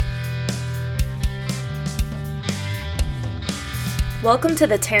Welcome to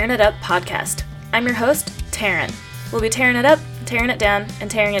the Tearing It Up podcast. I'm your host, Taryn. We'll be tearing it up, tearing it down,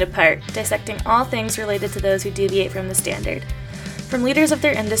 and tearing it apart, dissecting all things related to those who deviate from the standard. From leaders of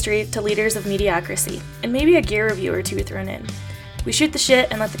their industry to leaders of mediocrity, and maybe a gear review or two thrown in. We shoot the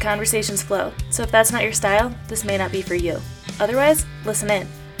shit and let the conversations flow, so if that's not your style, this may not be for you. Otherwise, listen in.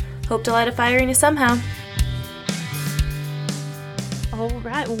 Hope to light a fire in you somehow. All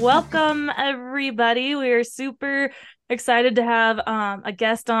right, welcome everybody. We are super excited to have a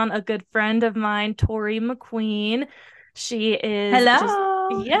guest on, a good friend of mine, Toree McQueen. She is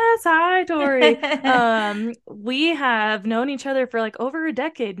yes, hi Toree. We have known each other for like over a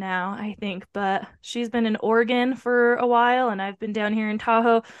decade now, I think, but she's been in Oregon for a while and I've been down here in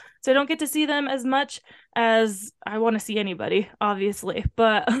Tahoe, so I don't get to see them as much as I want to see anybody, obviously.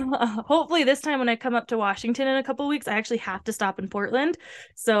 But hopefully this time when I come up to Washington in a couple weeks, I actually have to stop in Portland.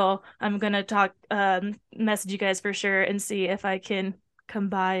 So I'm gonna message you guys for sure and see if I can come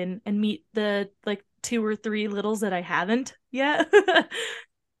by and meet the like 2 or 3 littles that I haven't yet.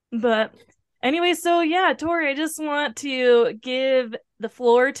 But anyway, so yeah, Toree, I just want to give the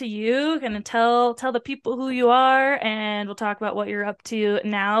floor to you, kind of tell the people who you are, and we'll talk about what you're up to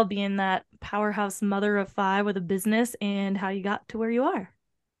now, being that powerhouse mother of 5 with a business, and how you got to where you are.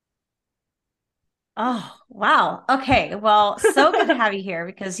 Oh, wow. Okay. Well, so good to have you here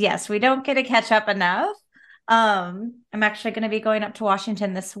because yes, we don't get to catch up enough. I'm actually going to be going up to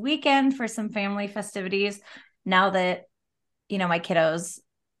Washington this weekend for some family festivities now that, my kiddos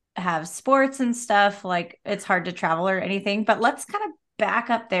have sports and stuff. Like it's hard to travel or anything, but let's kind of back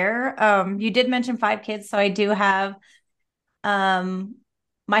up there. You did mention 5 kids. So I do have,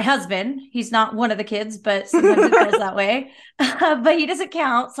 my husband. He's not one of the kids, but sometimes it feels that way. But he doesn't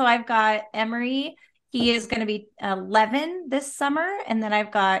count. So I've got Emery. He is going to be 11 this summer. And then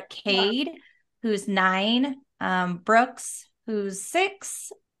I've got Cade, who's 9, Brooks, who's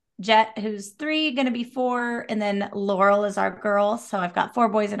 6, Jet, who's 3, going to be 4. And then Laurel is our girl. So I've got 4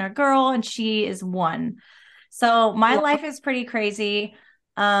 boys and a girl, and she is 1. So my life is pretty crazy.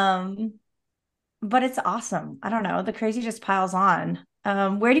 But it's awesome. I don't know. The crazy just piles on.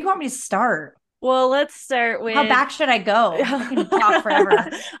 Where do you want me to start? Well, let's start with... How back should I go? I can talk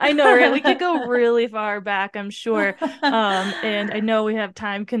forever. I know, right? We could go really far back, I'm sure. And I know we have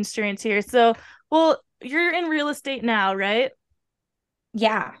time constraints here. So, well, you're in real estate now, right?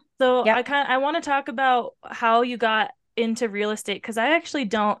 Yeah. So Yep. I want to talk about how you got into real estate, because I actually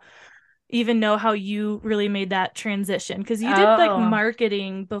don't even know how you really made that transition, because you did like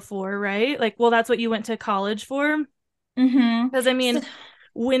marketing before, right? Like, well, that's what you went to college for. Because I mean,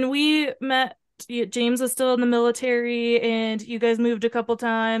 when we met, James was still in the military and you guys moved a couple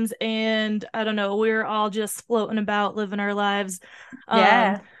times, and I don't know, we were all just floating about living our lives.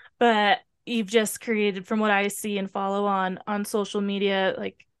 Yeah. But you've just created, from what I see and follow on social media,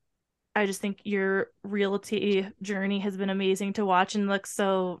 like, I just think your realty journey has been amazing to watch and looks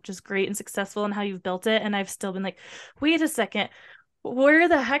so just great and successful in how you've built it. And I've still been like, wait a second, where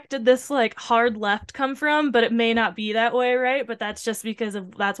the heck did this like hard left come from? But it may not be that way, right? But that's just because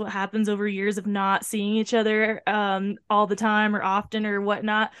that's what happens over years of not seeing each other all the time or often or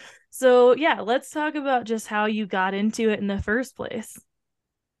whatnot. So yeah, let's talk about just how you got into it in the first place.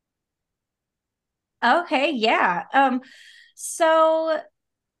 Okay. Yeah. So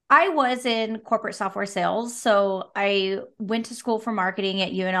I was in corporate software sales. So I went to school for marketing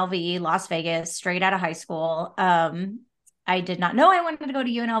at UNLV, Las Vegas, straight out of high school. I did not know I wanted to go to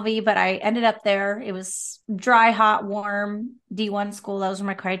UNLV, but I ended up there. It was dry, hot, warm, D1 school. Those were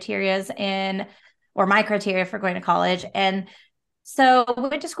my criterias or my criteria for going to college. And so I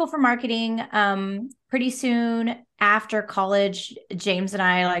went to school for marketing. Pretty soon after college, James and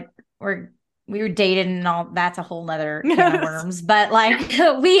I we were dated and all. That's a whole nother can of worms, but like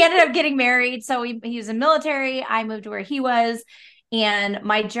we ended up getting married. So he was in military. I moved to where he was, and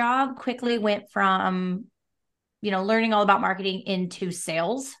my job quickly went from, learning all about marketing into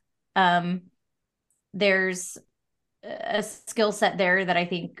sales. There's a skill set there that I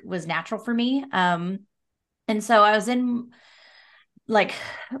think was natural for me. And so I was in like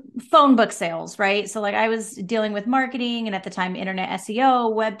phone book sales, right? So like I was dealing with marketing, and at the time, internet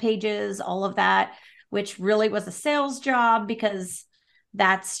SEO, web pages, all of that, which really was a sales job because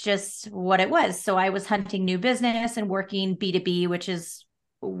that's just what it was. So I was hunting new business and working B2B, which is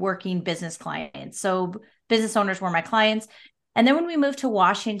working business clients. So business owners were my clients. And then when we moved to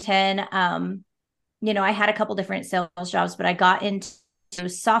Washington, I had a couple different sales jobs, but I got into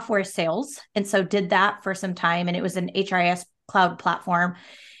software sales. And so did that for some time. And it was an HRIS cloud platform.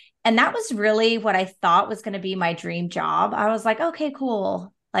 And that was really what I thought was going to be my dream job. I was like, okay,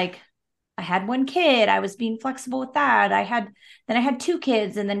 cool. Like I had one kid. I was being flexible with that. Then I had two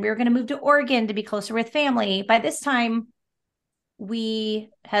kids, and then we were going to move to Oregon to be closer with family. By this time, we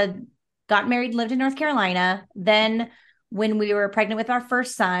had got married, lived in North Carolina. Then when we were pregnant with our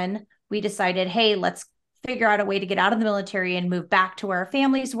first son, we decided, hey, let's figure out a way to get out of the military and move back to where our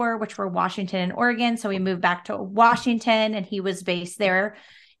families were, which were Washington and Oregon. So we moved back to Washington, and he was based there.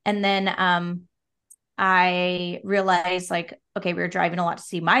 And then I realized, like, okay, we were driving a lot to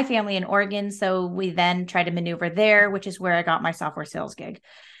see my family in Oregon. So we then tried to maneuver there, which is where I got my software sales gig.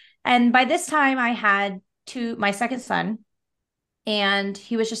 And by this time I had my second son, and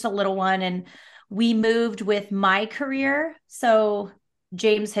he was just a little one. And we moved with my career. So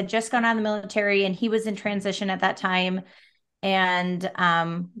James had just gone out of the military, and he was in transition at that time. And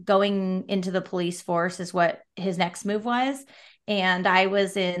going into the police force is what his next move was. And I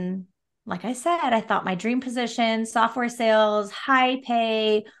was in, like I said, I thought my dream position, software sales, high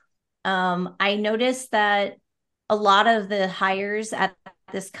pay. I noticed that a lot of the hires at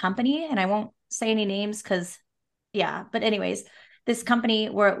this company, and I won't say any names because, yeah, but anyways, this company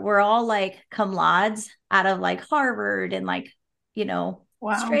we're all like cum laudes out of like Harvard, and like,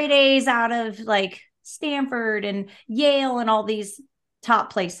 Wow. straight A's out of like Stanford and Yale and all these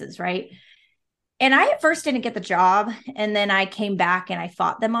top places, right? And I at first didn't get the job, and then I came back and I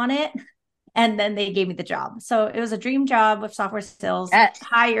fought them on it, and then they gave me the job. So it was a dream job with software sales,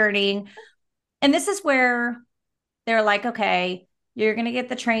 high earning. And this is where they're like, okay, you're going to get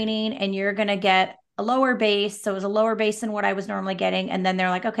the training and you're going to get a lower base. So it was a lower base than what I was normally getting. And then they're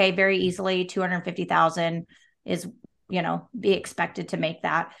like, okay, very easily 250,000 is, be expected to make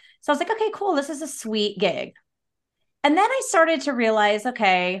that. So I was like, okay, cool. This is a sweet gig. And then I started to realize,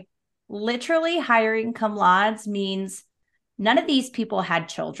 okay, literally hiring cum laudes means none of these people had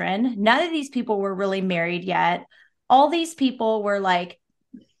children. None of these people were really married yet. All these people were like,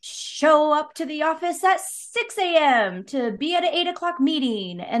 show up to the office at 6 a.m. to be at an 8 o'clock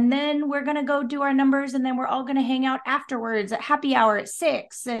meeting. And then we're going to go do our numbers. And then we're all going to hang out afterwards at happy hour at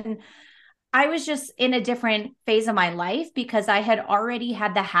 6. And I was just in a different phase of my life because I had already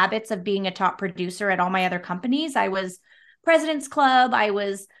had the habits of being a top producer at all my other companies. I was President's Club. I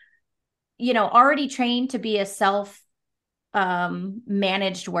was, already trained to be a self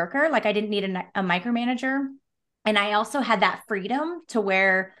managed worker. Like I didn't need a micromanager. And I also had that freedom to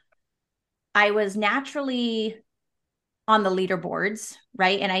where I was naturally on the leaderboards,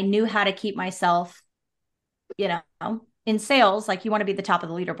 right? And I knew how to keep myself, in sales. Like you want to be the top of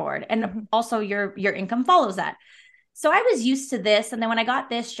the leaderboard. And also your income follows that. So I was used to this. And then when I got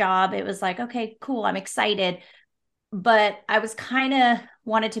this job, it was like, okay, cool. I'm excited. But I was kind of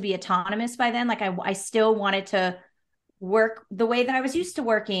wanted to be autonomous by then. Like I still wanted to work the way that I was used to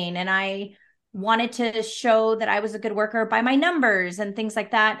working. And I wanted to show that I was a good worker by my numbers and things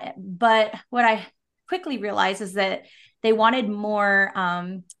like that. But what I quickly realized is that they wanted more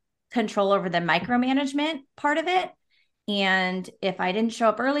control over the micromanagement part of it. And if I didn't show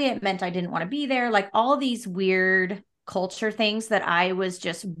up early, it meant I didn't want to be there. Like all these weird culture things that I was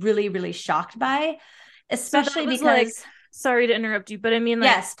just really, really shocked by, especially because like, sorry to interrupt you, but I mean, like,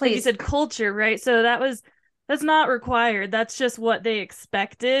 yes, please. Like you said, culture, right? So that's not required. That's just what they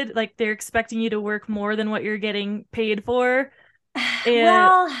expected. Like they're expecting you to work more than what you're getting paid for.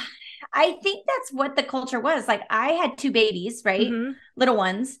 Well, I think that's what the culture was. Like I had two babies, right? Little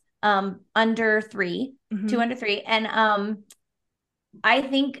ones, under 3, 2 under 3. And I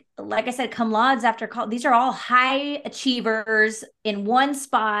think, like I said, cum laudes after college, these are all high achievers in one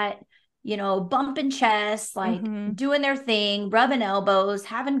spot, bumping chests, like doing their thing, rubbing elbows,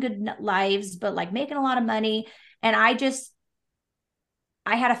 having good lives, but like making a lot of money. And I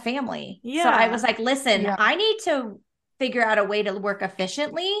had a family. Yeah. So I was like, listen, I need to figure out a way to work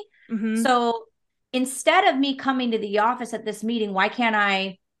efficiently. So instead of me coming to the office at this meeting, why can't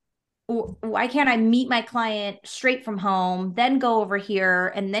I meet my client straight from home, then go over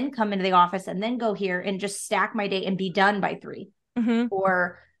here and then come into the office and then go here and just stack my day and be done by 3?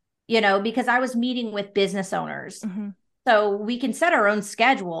 Or, because I was meeting with business owners. So we can set our own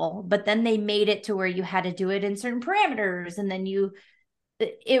schedule, but then they made it to where you had to do it in certain parameters. And then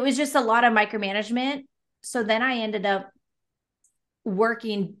it was just a lot of micromanagement. So then I ended up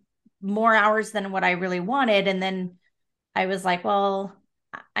working more hours than what I really wanted. And then I was like, well,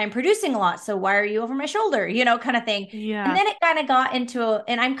 I'm producing a lot. So why are you over my shoulder? Kind of thing. Yeah. And then it kind of got into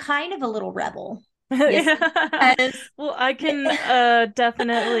and I'm kind of a little rebel. Well, I can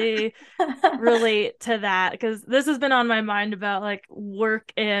definitely relate to that because this has been on my mind about like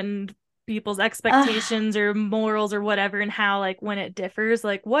work and people's expectations or morals or whatever, and how like when it differs,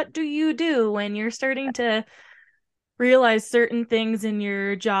 like what do you do when you're starting to realize certain things in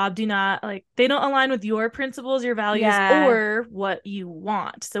your job do not like they don't align with your principles, your values, Yeah. or what you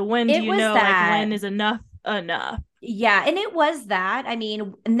want. So when do It you was know like that. when is enough enough? Yeah, and it was that. I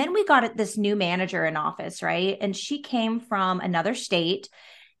mean, and then we got this new manager in office, right? And she came from another state,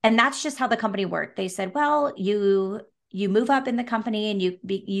 and that's just how the company worked. They said, "Well, you move up in the company and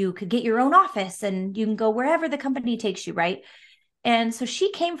you could get your own office and you can go wherever the company takes you, right?" And so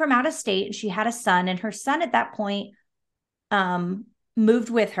she came from out of state and she had a son, and her son at that point um, moved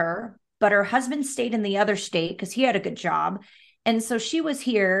with her, but her husband stayed in the other state because he had a good job. And so she was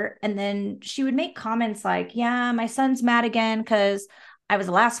here, and then she would make comments like, "Yeah, my son's mad again because I was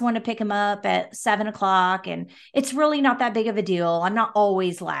the last one to pick him up at 7 o'clock, and it's really not that big of a deal. I'm not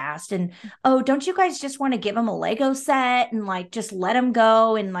always last. And oh, don't you guys just want to give him a Lego set and like just let him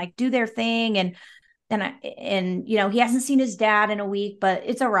go and like do their thing?" And he hasn't seen his dad in a week, but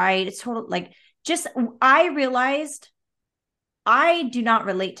it's all right. It's total like just I realized I do not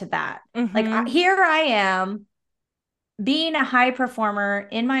relate to that. Like Mm-hmm. here I am being a high performer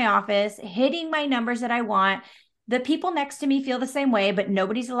in my office, hitting my numbers that I want. The people next to me feel the same way, but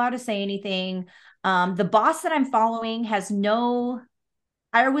nobody's allowed to say anything. The boss that I'm following has no,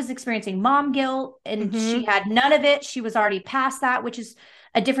 I was experiencing mom guilt and she Mm-hmm. had none of it. She was already past that, which is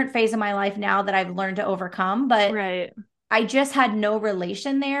a different phase of my life now that I've learned to overcome. But Right. I just had no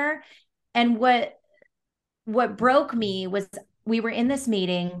relation there. And what broke me was we were in this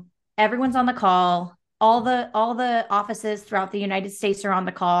meeting, everyone's on the call, all the offices throughout the United States are on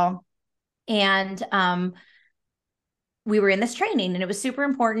the call, and we were in this training and it was super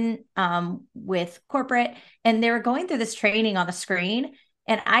important with corporate, and they were going through this training on the screen,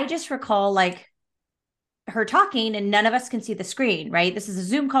 and I just recall like her talking and none of us can see the screen, right? This is a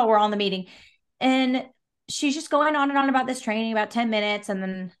Zoom call, we're on the meeting, and she's just going on and on about this training about 10 minutes, and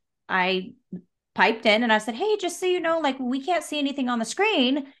then I piped in and I said, "Hey, just so you know, like we can't see anything on the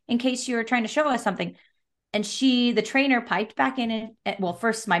screen in case you're trying to show us something." And the trainer piped back in and well,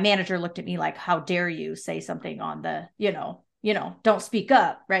 first my manager looked at me like, "How dare you say something on the, don't speak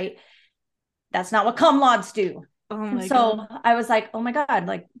up, right? That's not what cum lauds do." Oh And my so god. I was like, "Oh my God,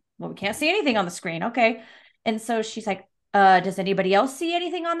 like, well, we can't see anything on the screen." Okay. And so she's like, does anybody else see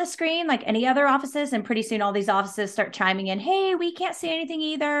anything on the screen? Like any other offices?" And pretty soon all these offices start chiming in, "Hey, we can't see anything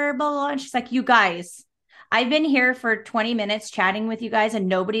either, blah, blah, blah." And she's like, "You guys, I've been here for 20 minutes chatting with you guys and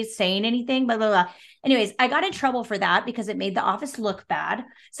nobody's saying anything, blah, blah, blah." Anyways, I got in trouble for that because it made the office look bad.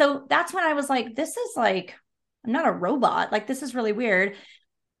 So that's when I was like, this is like, I'm not a robot. Like, this is really weird.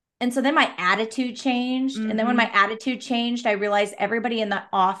 And so then my attitude changed. And then when Mm-hmm. my attitude changed, I realized everybody in the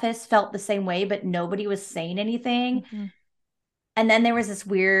office felt the same way, but nobody was saying anything. Mm-hmm. And then there was this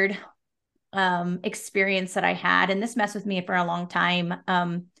weird experience that I had, and this messed with me for a long time.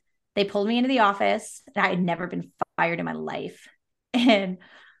 They pulled me into the office. I had never been fired in my life. And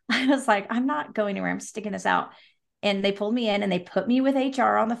I was like, "I'm not going anywhere. I'm sticking this out." And they pulled me in and they put me with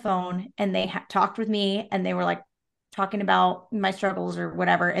HR on the phone, and they talked with me, and they were like talking about my struggles or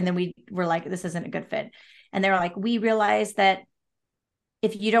whatever. And then we were like, "This isn't a good fit." And they were like, "We realize that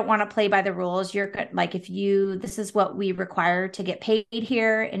if you don't want to play by the rules, you're good. Like, if you, this is what we require to get paid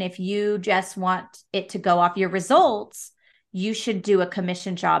here. And if you just want it to go off your results, you should do a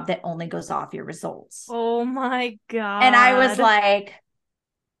commission job that only goes off your results." Oh my And I was god. like,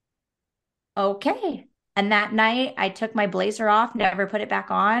 "Okay." And that night I took my blazer off, never put it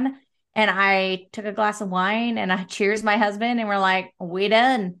back on. And I took a glass of wine and I cheers my husband, and we're like, "We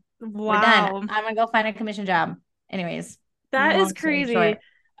done. We're done. Wow. I'm gonna go find a commission job." Anyways, That is long story crazy. short.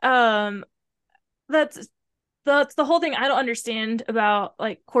 Um, that's the whole thing I don't understand about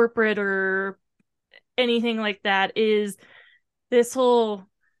like corporate or anything like that is this whole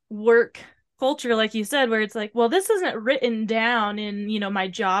work culture, like you said, where it's like, well, this isn't written down in, my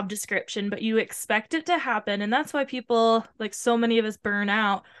job description, but you expect it to happen. And that's why people, like so many of us, burn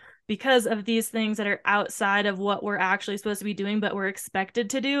out because of these things that are outside of what we're actually supposed to be doing, but we're expected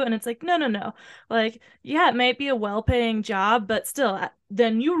to do. And it's like, no, no, no. Like, yeah, it might be a well-paying job, but still,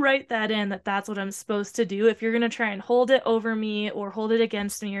 then you write that in that that's what I'm supposed to do. If you're going to try and hold it over me or hold it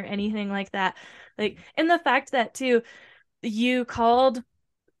against me or anything like that. Like, and the fact that too, you called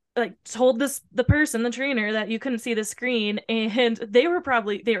like told the person, the trainer, that you couldn't see the screen, and they were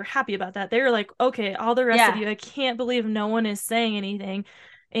happy about that. They were like, okay, all the rest of Yeah. you, I can't believe no one is saying anything.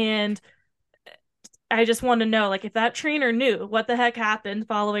 And I just want to know, like, if that trainer knew what the heck happened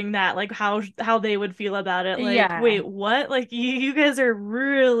following that, like how they would feel about it. Like, Yeah. wait, what? Like, you guys are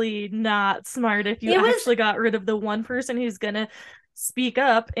really not smart if you It was actually got rid of the one person who's gonna speak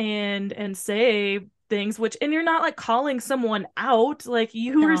up and say things, and you're not like calling someone out. Like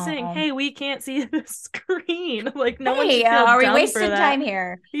you were saying, No. hey, we can't see the screen. Like no one Hey, should feel are we dumb for wasting that. time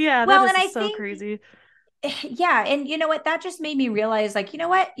here? Yeah, that Well, is and I just so think, crazy. yeah. And you know what? That just made me realize, like, you know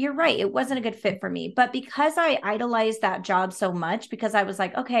what? You're right. It wasn't a good fit for me. But because I idolized that job so much, because I was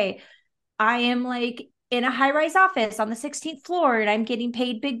like, okay, I am like in a high rise office on the 16th floor and I'm getting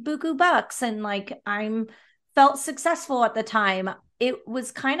paid big buku bucks. And like, I'm felt successful at the time. It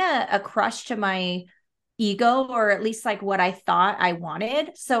was kind of a crush to my ego, or at least like what I thought I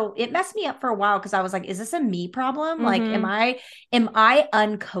wanted. So it messed me up for a while because I was like, is this a me problem? Like, Mm-hmm. am I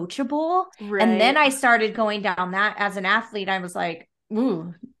uncoachable? And then Right. I started going down that as an athlete. I was like,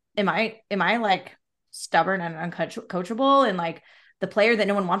 ooh, am I like stubborn and uncoachable and like the player that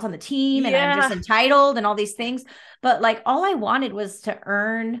no one wants on the team and I'm just Yeah. entitled and all these things? But like all I wanted was to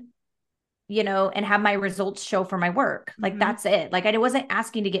earn, and have my results show for my work. Like Mm-hmm. that's it. Like I wasn't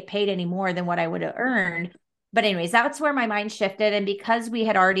asking to get paid any more than what I would have earned. But anyways, that's where my mind shifted. And because we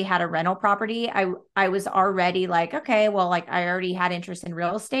had already had a rental property, I was already like, okay, well, like I already had interest in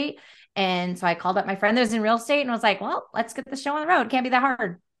real estate. And so I called up my friend that was in real estate and was like, well, let's get the show on the road. Can't be that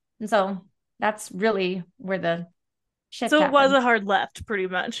hard. And so that's really where the shift So it was happened. a hard left, pretty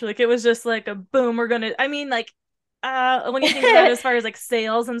much. Like it was just like a boom, we're gonna, I mean, like when you think about it as far as like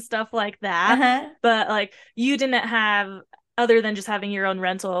sales and stuff like that, Uh-huh. but like you didn't have, other than just having your own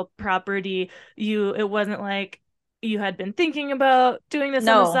rental property, it wasn't like you had been thinking about doing this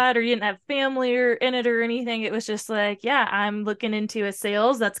on the No. side, or you didn't have family or in it or anything. It was just like, yeah, I'm looking into a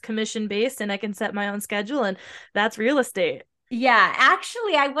sales that's commission based and I can set my own schedule, and that's real estate. Yeah,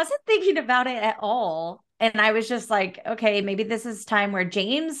 actually, I wasn't thinking about it at all. And I was just like, okay, maybe this is time where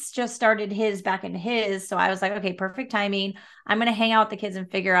James just started his back into his. So I was like, okay, perfect timing. I'm going to hang out with the kids and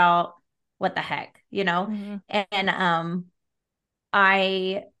figure out what the heck, you know? Mm-hmm. And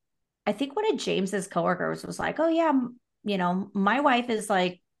I I think one of James's coworkers was like, "Oh yeah, my wife is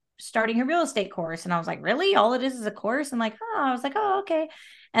like starting her real estate course," and I was like, "Really? All it is a course?" And like, oh, I was like, "Oh, okay."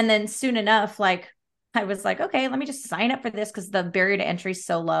 And then soon enough, like, I was like, "Okay, let me just sign up for this because the barrier to entry is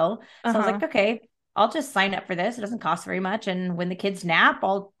so low." So I was Uh-huh. like, "Okay, I'll just sign up for this. It doesn't cost very much, and when the kids nap,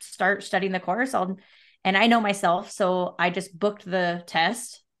 I'll start studying the course. And I know myself, so I just booked the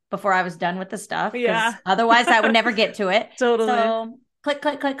test before I was done with the stuff because Yeah. otherwise I would never get to it. Totally. So click,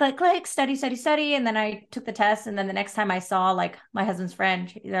 click, click, click, click, study, study, study. And then I took the test. And then the next time I saw like my husband's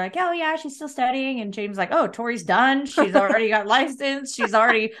friend, they're like, oh yeah, she's still studying. And James like, oh, Tori's done. She's already got licensed. She's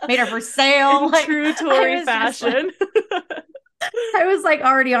already made her first sale. In Like true I Toree was just like, fashion. I was like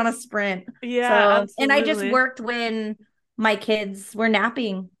already on a sprint. Yeah, So, and I just absolutely. worked when my kids were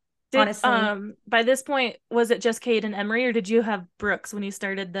napping, Did honestly. by this point, was it just Kate and Emery, or did you have Brooks when you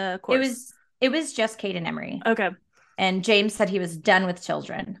started the It course? was it was just Kate and Emery. Okay. And James said he was done with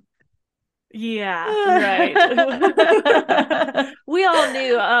children. Yeah, right. We all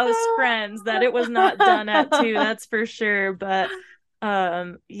knew us friends that it was not done at 2, that's for sure. But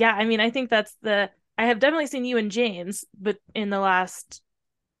yeah, I mean, I think I have definitely seen you and James, but in the last,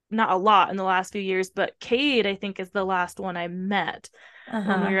 not a lot in the last few years, but Cade, I think, is the last one I met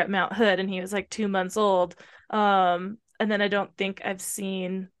when we were Uh-huh. at Mount Hood and he was like 2 months old. And then I don't think I've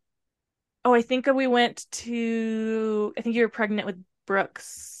seen, oh, I think we went to, I think you were pregnant with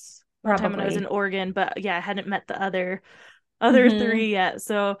Brooks one time when I was in Probably. Oregon, but yeah, I hadn't met the other Hmm. three yet.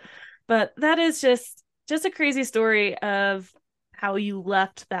 So, but that is just a crazy story of how you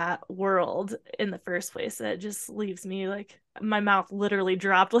left that world in the first place. That just leaves me like my mouth literally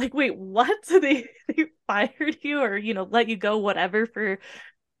dropped. Like, wait, what? They fired you, or let you go, whatever,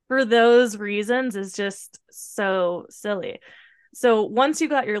 for those reasons, is just so silly. So once you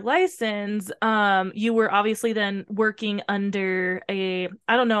got your license, you were obviously then working under I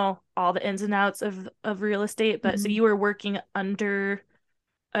don't know all the ins and outs of real estate, but so Hmm. you were working under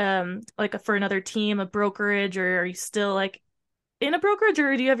like for another team, a brokerage, or are you still like in a brokerage,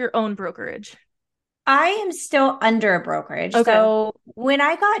 or do you have your own brokerage? I am still under a brokerage. Okay. So when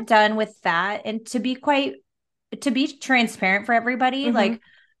I got done with that, and to be transparent for everybody, Mm-hmm. like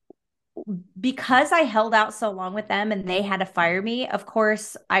because I held out so long with them and they had to fire me, of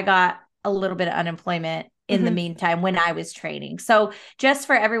course, I got a little bit of unemployment in the Mm-hmm. meantime when I was training. So, just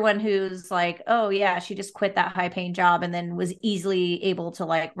for everyone who's like, oh, yeah, she just quit that high paying job and then was easily able to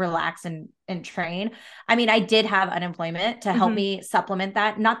like relax and train. I mean, I did have unemployment to help Mm-hmm. me supplement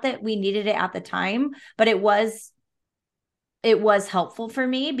that. Not that we needed it at the time, but it was helpful for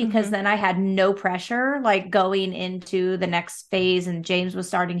me because Mm-hmm. then I had no pressure like going into the next phase and James was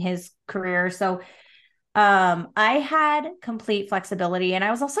starting his career. So I had complete flexibility and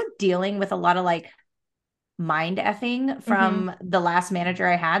I was also dealing with a lot of like mind effing Mm-hmm. from the last manager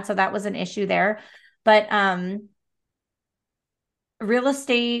I had. So that was an issue there. But real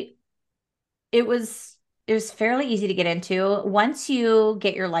estate, it was it was fairly easy to get into. Once you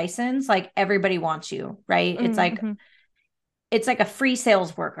get your license, like everybody wants you, right? Mm-hmm. It's like a free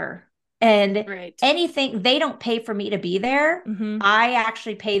sales worker. And Right. anything, they don't pay for me to be there. Mm-hmm. I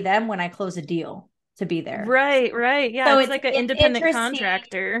actually pay them when I close a deal to be there. Right, right. Yeah, So it's it's like an it's independent interesting.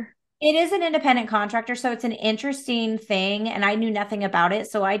 contractor. It is an independent contractor, so it's an interesting thing. And I knew nothing about it.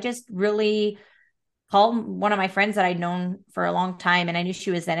 So I just really called one of my friends that I'd known for a long time and I knew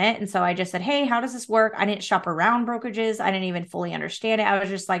she was in it. And so I just said, hey, how does this work? I didn't shop around brokerages. I didn't even fully understand it. I was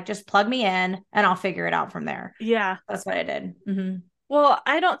just like, just plug me in and I'll figure it out from there. Yeah. That's what I did. Mm-hmm. Well,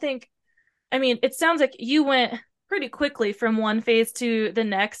 I don't think, I mean, it sounds like you went pretty quickly from one phase to the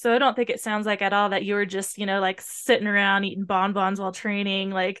next. So I don't think it sounds like at all that you were just, like sitting around eating bonbons while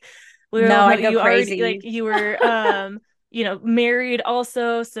training. Like, No, no, I'd go you already, like, crazy. you were, married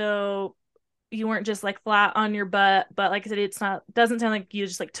also. So you weren't just like flat on your butt, but like I said, doesn't sound like you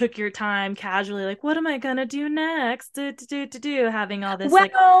just like took your time casually, like, what am I gonna do next? Having all this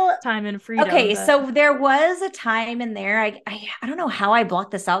like Well, time and freedom. okay, But so there was a time in there. I don't know how I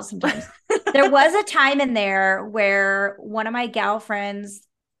block this out sometimes. There was a time in there where one of my gal friends,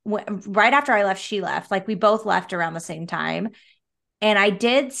 right after I left, she left. Like we both left around the same time. And I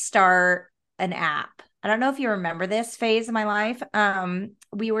did start an app. I don't know if you remember this phase of my life.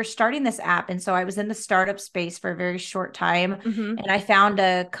 We were starting this app. And so I was in the startup space for a very short time. mm-hmm, And I found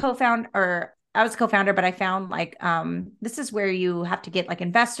a co-founder, or I was co-founder, but I found like this is where you have to get like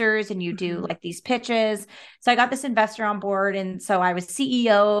investors and you do mm-hmm. like these pitches. So I got this investor on board. And so I was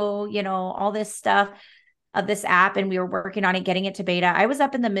CEO, all this stuff of this app, and we were working on it, getting it to beta. I was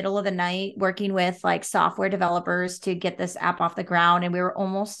up in the middle of the night working with like software developers to get this app off the ground, and we were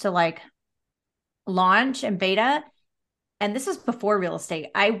almost to like launch and beta. And this was before real estate.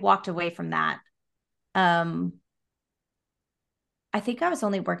 I walked away from that. Um, I think I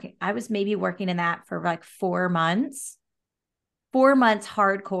was maybe working in that for like 4 months, 4 months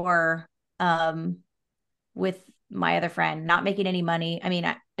hardcore, um, with my other friend, not making any money. I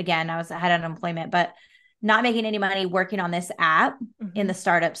mean, again, I had unemployment, but not making any money working on this app in Mm-hmm. the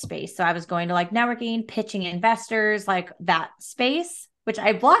startup space. So I was going to like networking, pitching investors, like that space, which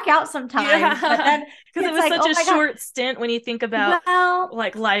I block out sometimes. But Yeah, then because it it's was like, such oh a my God. short stint when you think about Well,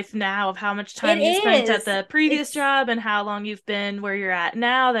 like life now, of how much it time you spent at is. the previous It's, job and how long you've been where you're at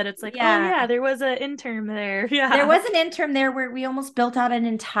now, that it's like, oh yeah. yeah, there was an intern there. There Yeah. was an interim there where we almost built out an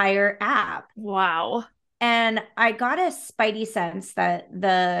entire app. Wow. And I got a spidey sense that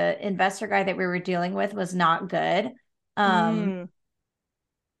the investor guy that we were dealing with was not good. Um, Mm.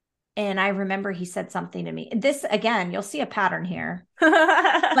 and I remember he said something to me. This, again, you'll see a pattern here.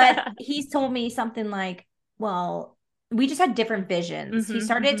 But he's told me something like, well, we just had different visions. He Mm-hmm,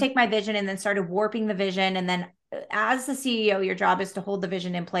 started to mm-hmm, take my vision and then started warping the vision. And then, as the CEO, your job is to hold the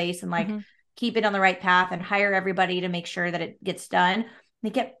vision in place and like mm-hmm, keep it on the right path and hire everybody to make sure that it gets done. They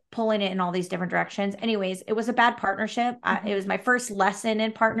kept pulling it in all these different directions. Anyways, it was a bad partnership. It mm-hmm. was my first lesson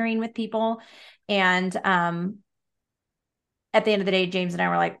in partnering with people. And at the end of the day, James and I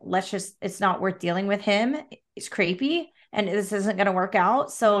were like, it's not worth dealing with him. It's creepy and this isn't going to work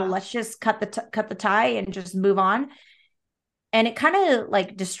out. So Wow. let's just cut the tie and just move on. And it kind of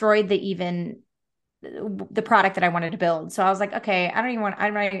like destroyed the product that I wanted to build. So I was like, okay, I don't even want,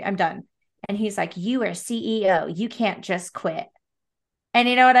 I'm done. And he's like, you are CEO. You can't just quit. And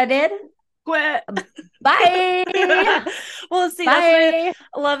you know what I did? Quit. Bye. Well, see, that's what Bye.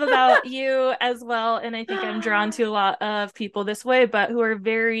 I love about you as well. And I think I'm drawn to a lot of people this way, but who are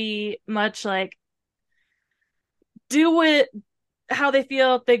very much like, do it how they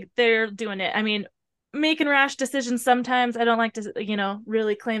feel they're doing it. I mean, making rash decisions sometimes. I don't like to,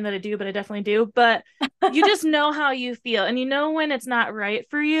 really claim that I do, but I definitely do. But you just know how you feel and you know when it's not right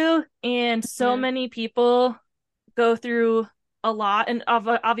for you. And so Mhm. many people go through a lot. And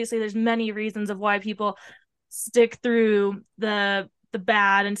obviously, there's many reasons of why people stick through the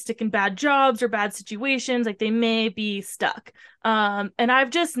bad and stick in bad jobs or bad situations. Like they may be stuck. And I've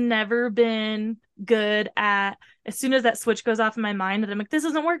just never been good at, as soon as that switch goes off in my mind, that I'm like, this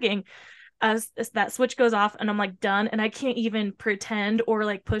isn't working, as that switch goes off and I'm like done, and I can't even pretend or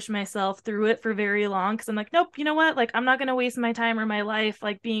like push myself through it for very long, because I'm like, nope, you know what, like I'm not going to waste my time or my life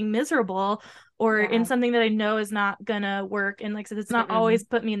like being miserable or in Yeah. something that I know is not gonna work. And like I said, it's not always Mm-mm.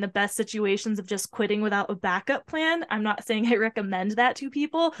 put me in the best situations of just quitting without a backup plan. I'm not saying I recommend that to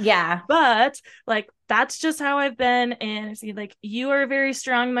people, Yeah. but like that's just how I've been. And I see, like, you are a very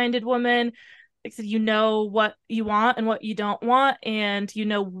strong-minded woman. Like I said, you know what you want and what you don't want, and you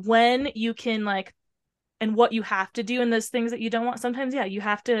know when you can, like, and what you have to do in those things that you don't want. Sometimes, yeah, you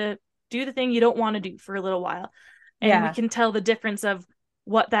have to do the thing you don't want to do for a little while. And we Yeah. can tell the difference of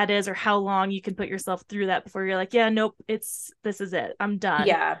what that is or how long you can put yourself through that before you're like, yeah, nope, this is it. I'm done.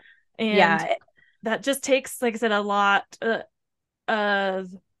 Yeah. And Yeah. that just takes, like I said, a lot of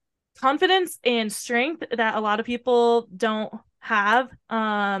confidence and strength that a lot of people don't have.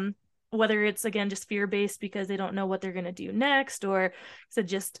 Whether it's, again, just fear-based because they don't know what they're going to do next, or so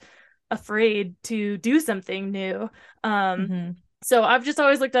just afraid to do something new. Mm-hmm. So I've just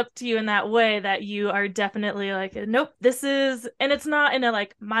always looked up to you in that way, that you are definitely like, nope, this is, and it's not in a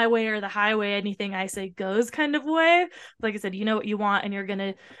like my way or the highway, anything I say goes kind of way. Like I said, you know what you want, and you're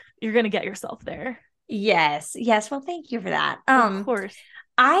gonna get yourself there. Yes. Yes. Well, thank you for that. Of course.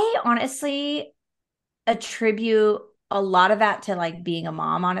 I honestly attribute a lot of that to like being a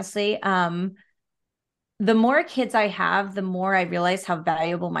mom, honestly. The more kids I have, the more I realize how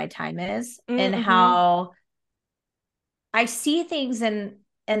valuable my time is, and Mm-hmm. how I see things and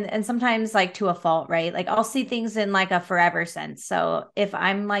sometimes like to a fault, right? Like I'll see things in like a forever sense. So if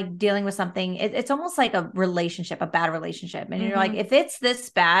I'm like dealing with something, it's almost like a relationship, a bad relationship. And you're like, Mm-hmm. if it's this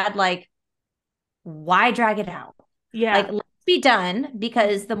bad, like why drag it out? Yeah. Like, let's be done,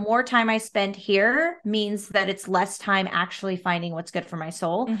 because the more time I spend here means that it's less time actually finding what's good for my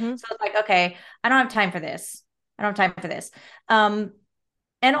soul. Mm-hmm. So it's like, okay, I don't have time for this. I don't have time for this. Um,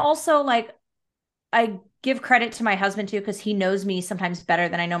 and also like I give credit to my husband too, because he knows me sometimes better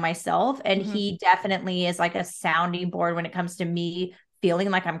than I know myself. And Mm-hmm. he definitely is like a sounding board when it comes to me feeling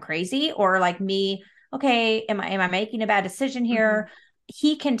like I'm crazy, or like me, okay, am I making a bad decision Mm-hmm. here?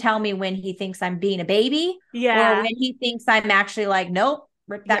 He can tell me when he thinks I'm being a baby, or Yeah. when he thinks I'm actually like, nope,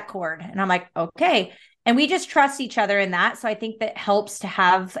 rip that Yep. cord. And I'm like, okay. And we just trust each other in that. So I think that helps to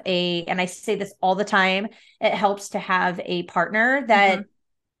have and I say this all the time, it helps to have a partner Mm-hmm. that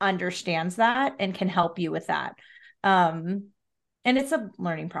understands that and can help you with that. Um, and it's a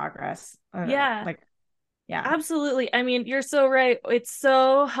learning progress. Yeah. Like, yeah, Absolutely. I mean, you're so right. It's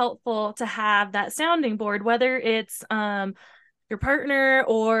so helpful to have that sounding board, whether it's your partner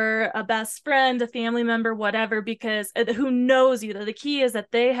or a best friend, a family member, whatever, because who knows you. The key is that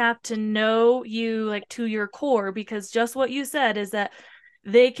they have to know you like to your core, because just what you said is that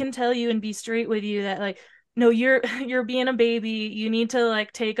they can tell you and be straight with you that like, no, you're being a baby, you need to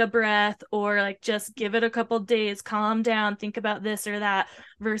like take a breath, or like just give it a couple days, calm down, think about this or that,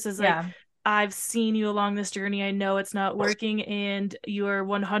 versus like, yeah. I've seen you along this journey. I know it's not working, and you are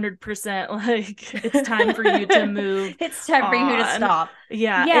 100% like, it's time for you to move It's time for you to on. stop.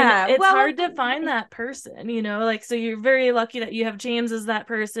 Yeah. And Yeah. it's Well, hard to find that person, like, so you're very lucky that you have James as that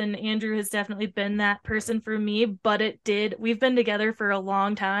person. Andrew has definitely been that person for me, but we've been together for a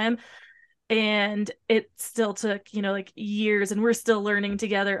long time, and it still took, like years, and we're still learning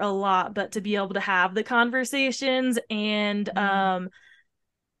together a lot, but to be able to have the conversations and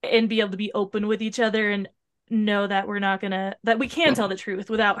be able to be open with each other, and know that that we can tell the truth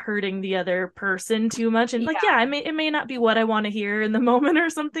without hurting the other person too much. And like, yeah, yeah. it may not be what I want to hear in the moment or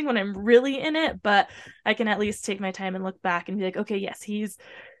something when I'm really in it, but I can at least take my time and look back and be like, okay, yes, he is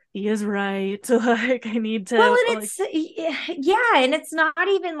right. Like, I need Well, to and like. it's, yeah. And it's not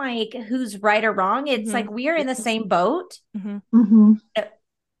even like who's right or wrong. It's Mm-hmm. like we are in the same boat. Mm-hmm.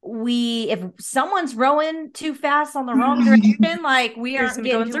 If someone's rowing too fast on the wrong direction, like we You're just aren't gonna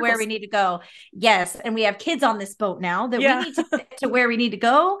go getting in to where we circles. need to go. Yes, and we have kids on this boat now that we Yeah. need to get to where we need to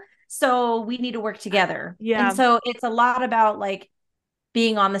go, so we need to work together. And Yeah. so it's a lot about like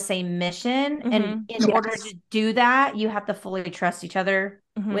being on the same mission, and Mm-hmm. in order to do that you have to fully trust each other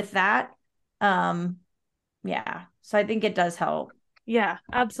Mm-hmm. with that. um yeah, so I think it does help. Yeah,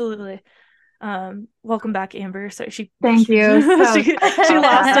 absolutely. Welcome back, Amber. Sorry, Thank you so she about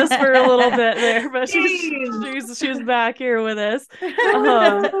lost us that. for a little bit there, but Jeez. she's back here with us.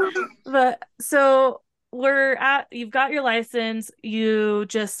 Um, but so you've got your license, you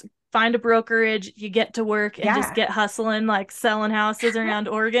just find a brokerage, you get to work and just Yeah. get hustling, like selling houses around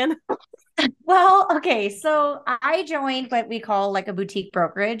Oregon. Well, okay. So I joined what we call like a boutique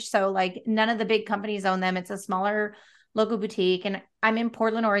brokerage. So like none of the big companies own them. It's a smaller local boutique. And I'm in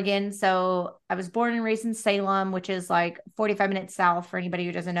Portland, Oregon. So I was born and raised in Salem, which is like 45 minutes south for anybody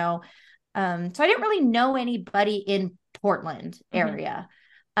who doesn't know. So I didn't really know anybody in Portland Mm-hmm. area.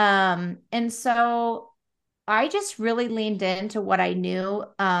 And so I just really leaned into what I knew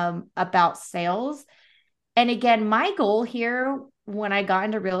about sales. And again, my goal here when I got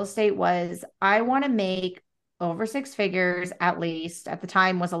into real estate was I want to make over six figures at least. At the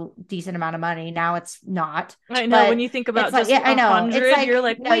time was a decent amount of money. Now it's not. I know, when But you think it's about like, just yeah, I know. It's 100, you're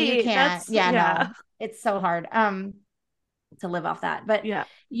like, like, no, you wait, can't. that's, Yeah, yeah. no. It's so hard to live off that. But Yeah.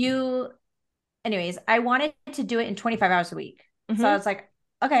 you anyways, I wanted to do it in 25 hours a week. So I Mm-hmm. was like,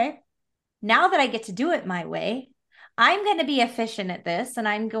 okay. now that I get to do it my way, I'm going to be efficient at this and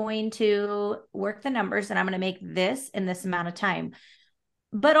I'm going to work the numbers and I'm going to make this in this amount of time.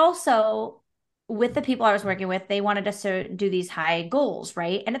 But also with the people I was working with, they wanted us to do these high goals,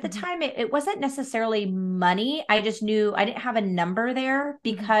 right? And at the time, it wasn't necessarily money. I just knew I didn't have a number there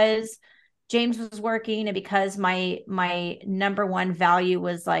because James was working and because my number one value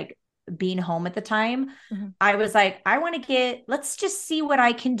was like being home at the time. I was like, let's just see what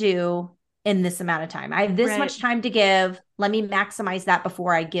I can do in this amount of time. I have this much time to give. Let me maximize that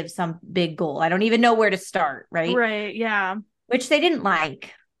before I give some big goal. I don't even know where to start, right? Right, yeah. Which they didn't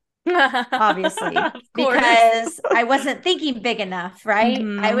like, obviously, because I wasn't thinking big enough, right?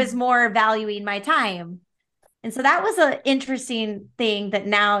 I was more valuing my time. And so that was an interesting thing that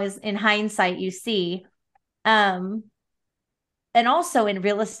now is in hindsight, you see. And also in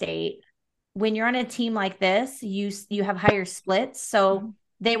real estate, when you're on a team like this, you have higher splits. So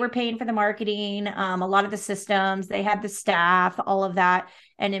they were paying for the marketing, a lot of the systems, they had the staff, all of that.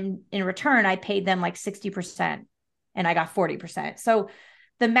 And in return, I paid them like 60% and I got 40%. So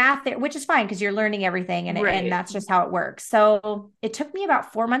the math there, which is fine because you're learning everything and that's just how it works. So it took me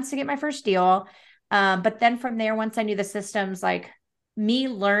about 4 months to get my first deal. But then from there, once I knew the systems, like me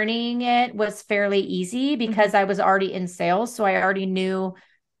learning it was fairly easy because I was already in sales. So I already knew,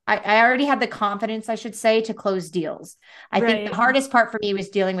 I already had the confidence, I should say, to close deals. I think the hardest part for me was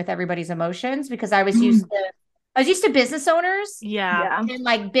dealing with everybody's emotions because I was used to business owners. Yeah. And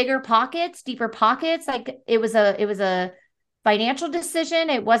like bigger pockets, deeper pockets. Like it was a financial decision.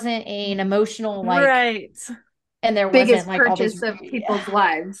 It wasn't an emotional, like, and there biggest wasn't like purchase all of people's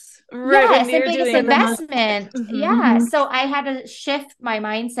lives. Yes, the biggest investment. Yeah. So I had to shift my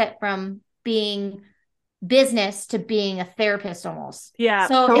mindset from being business to being a therapist almost. Yeah.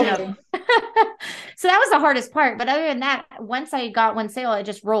 So, Totally. so that was the hardest part. But other than that, once I got one sale, it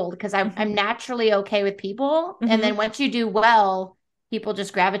just rolled because I'm naturally okay with people. And then once you do well, people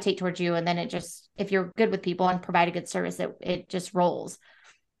just gravitate towards you. And then it just, if you're good with people and provide a good service, it just rolls.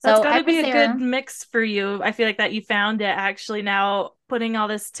 That's got to be a good mix for you. I feel like that you found it actually now putting all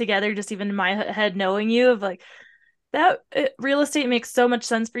this together, just even in my head, knowing you of like that real estate makes so much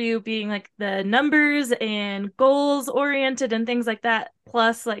sense for you being like the numbers and goals oriented and things like that.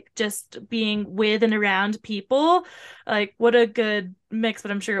 Plus like just being with and around people, like what a good mix.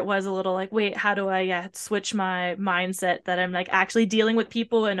 But I'm sure it was a little like, wait, how do I switch my mindset that I'm like actually dealing with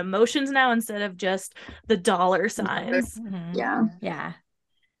people and emotions now instead of just the dollar signs. Yeah. Yeah.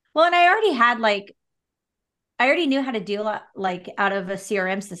 Well, and I already knew how to deal like out of a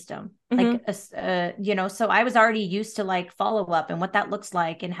CRM system, like, so I was already used to like follow up and what that looks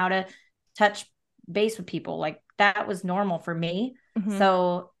like and how to touch base with people. Like that was normal for me.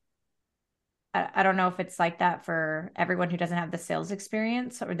 So I don't know if it's like that for everyone who doesn't have the sales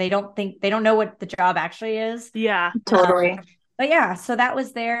experience or they don't know what the job actually is. Yeah, totally. But yeah, so that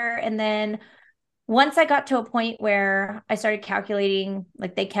was there. And then once I got to a point where I started calculating,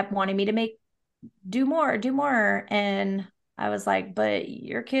 like they kept wanting me to do more. And I was like, but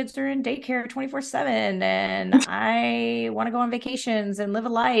your kids are in daycare 24/7 and I want to go on vacations and live a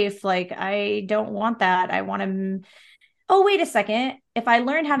life. Like, I don't want that. I want to, oh, wait a second. If I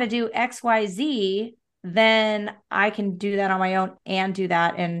learn how to do XYZ, then I can do that on my own and do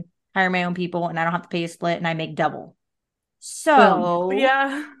that and hire my own people and I don't have to pay a split and I make double. So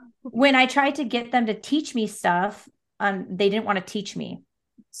yeah. When I tried to get them to teach me stuff, they didn't want to teach me.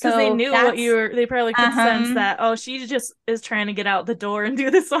 Because they knew what you were, they probably could sense that, oh, she just is trying to get out the door and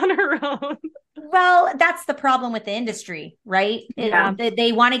do this on her own. Well, that's the problem with the industry, right? Yeah.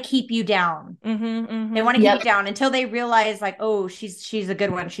 They want to keep you down. They want to keep you down until they realize like, oh, she's a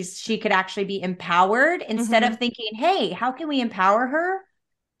good one. She could actually be empowered instead of thinking, hey, how can we empower her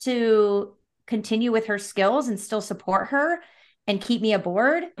to continue with her skills and still support her and keep me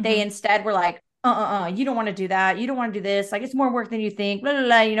aboard? They instead were like, you don't want to do that. You don't want to do this. Like, it's more work than you think. Blah, blah,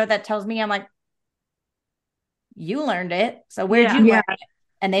 blah. You know, that tells me, I'm like, you learned it. So where'd you learn it?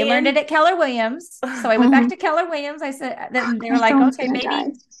 And they learned it at Keller Williams. So I went back to Keller Williams. I said, then they were like, okay,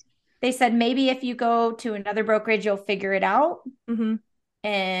 maybe. They said, maybe if you go to another brokerage, you'll figure it out.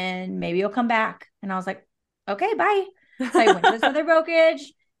 And maybe you'll come back. And I was like, okay, bye. So I went to this other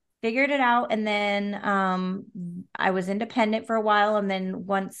brokerage, figured it out. And then I was independent for a while and then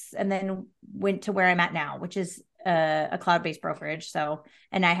went to where I'm at now, which is a cloud-based brokerage. So,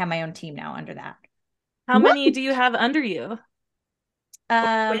 and I have my own team now under that. How many do you have under you?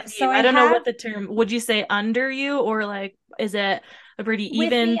 With So you? I don't know what the term, would you say under you, or like, is it a pretty with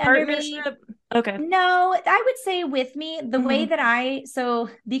even me, under me. partnership? Okay. No, I would say with me, the way Mm-hmm. that so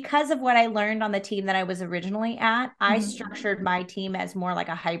because of what I learned on the team that I was originally at, I Mm-hmm. structured my team as more like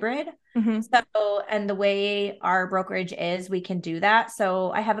a hybrid. Mm-hmm. So, and the way our brokerage is, we can do that.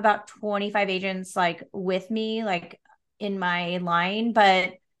 So I have about 25 agents like with me, like in my line,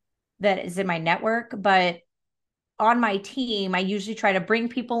 but that is in my network. But on my team, I usually try to bring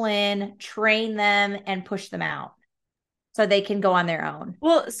people in, train them, and push them out so they can go on their own.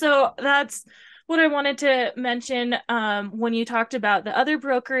 Well, so that's what I wanted to mention when you talked about the other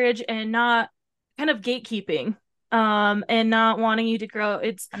brokerage and not kind of gatekeeping and not wanting you to grow.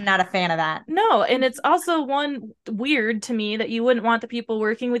 I'm not a fan of that. No, and it's also one weird to me that you wouldn't want the people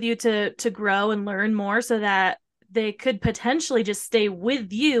working with you to grow and learn more so that they could potentially just stay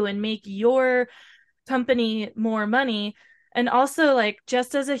with you and make your company more money. And also, like,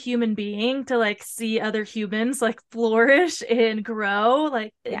 just as a human being, to like see other humans like flourish and grow,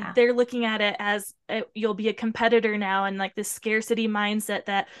 like Yeah. they're looking at it as you'll be a competitor now, and like this scarcity mindset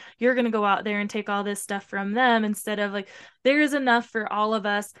that you're going to go out there and take all this stuff from them instead of like there is enough for all of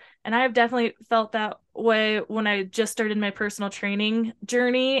us. And I've definitely felt that way when I just started my personal training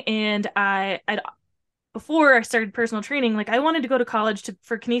journey. And I before I started personal training, like I wanted to go to college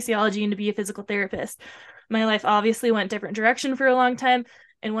for kinesiology and to be a physical therapist. My life obviously went different direction for a long time.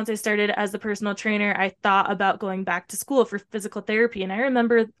 And once I started as the personal trainer, I thought about going back to school for physical therapy. And I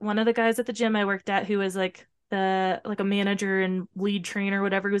remember one of the guys at the gym I worked at who was like a manager and lead trainer,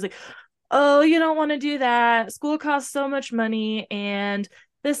 whatever, he was like, oh, you don't want to do that. School costs so much money and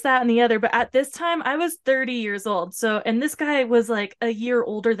this, that, and the other. But at this time, I was 30 years old. So, and this guy was like a year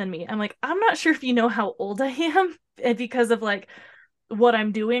older than me. I'm like, I'm not sure if you know how old I am because of like what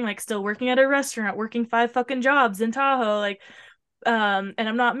I'm doing, like still working at a restaurant, working 5 fucking jobs in Tahoe, like, and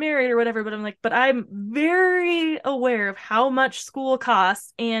I'm not married or whatever, but I'm like, but I'm very aware of how much school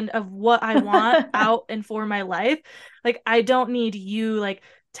costs and of what I want out and for my life. Like, I don't need you like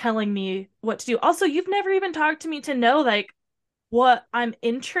telling me what to do. Also, you've never even talked to me to know like what I'm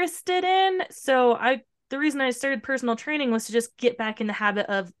interested in. So the reason I started personal training was to just get back in the habit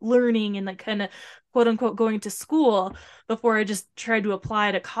of learning and like kind of quote unquote going to school before I just tried to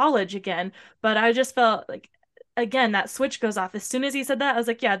apply to college again. But I just felt like again that switch goes off as soon as he said that. I was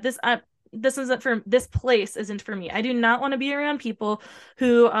like, yeah, this isn't for this place isn't for me. I do not want to be around people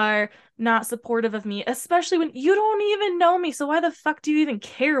who are not supportive of me, especially when you don't even know me. So why the fuck do you even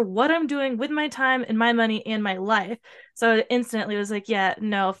care what I'm doing with my time and my money and my life? So I instantly was like, yeah,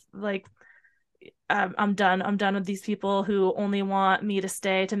 no, like I'm done. I'm done with these people who only want me to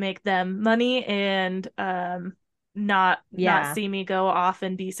stay to make them money and not Yeah. see me go off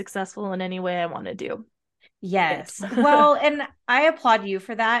and be successful in any way I want to do. Yes. Well, and I applaud you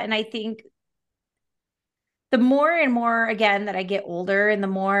for that. And I think the more and more, again, that I get older and the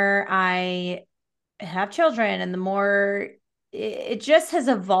more I have children and the more it just has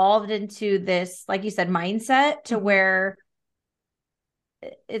evolved into this, like you said, mindset to where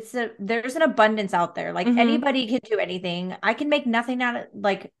there's an abundance out there. Like anybody can do anything. I can make nothing out of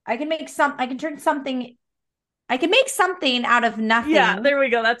like I can make something out of nothing. Yeah, there we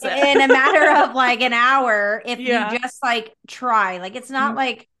go. That's it. In a matter of like an hour if you just like try. Like it's not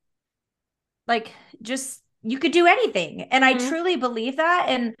like just you could do anything. And I truly believe that.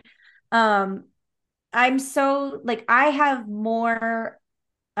 And I'm so like I have more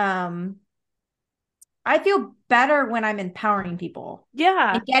I feel better when I'm empowering people.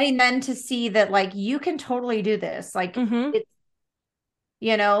 Yeah. And getting them to see that like you can totally do this. Like it's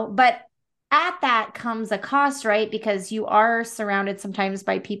but at that comes a cost, right? Because you are surrounded sometimes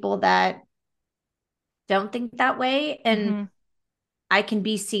by people that don't think that way. And I can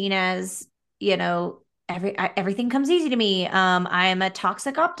be seen as, everything comes easy to me. I'm a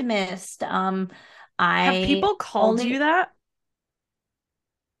toxic optimist. Have people called you that?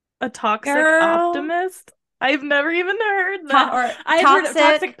 A toxic optimist? I've never even heard that. Or I've heard of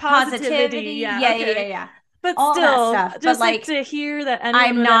toxic positivity. Yeah, okay. Yeah. But all still, that stuff. just But like to hear that anyone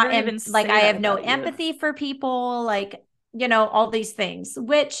I'm would not ever even like say I that have no about you. empathy for people, like, all these things,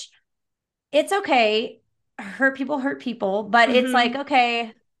 which it's okay. Hurt people, but it's like,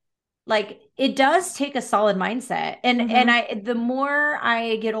 okay, like it does take a solid mindset. And the more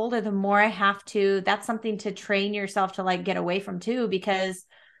I get older, the more I have to, that's something to train yourself to like get away from too, because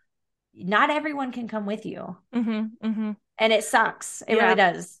not everyone can come with you. And it sucks. It really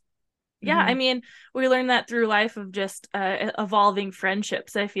does. Yeah, I mean, we learn that through life of just evolving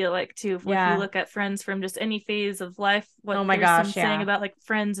friendships. I feel like too, if you look at friends from just any phase of life, oh my there's gosh, some saying about like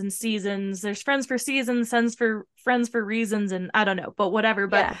friends and seasons. There's friends for seasons, friends for reasons, and I don't know, but whatever.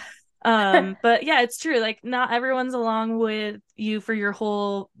 But but yeah, it's true. Like not everyone's along with you for your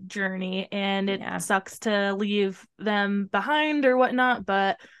whole journey, and it sucks to leave them behind or whatnot.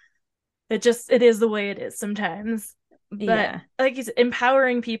 But it is the way it is sometimes. But like you said,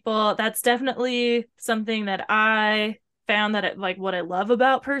 empowering people, that's definitely something that I found that like what I love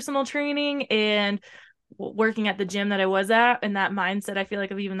about personal training and working at the gym that I was at, and that mindset I feel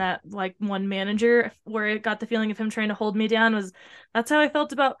like of even that like one manager where I got the feeling of him trying to hold me down was that's how I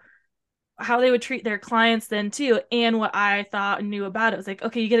felt about how they would treat their clients then too, and what I thought and knew about it was like,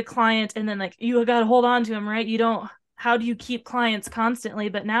 okay, you get a client and then like you got to hold on to him, right? You don't, how do you keep clients constantly?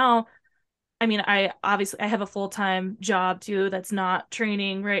 But now I mean, I have a full-time job too that's not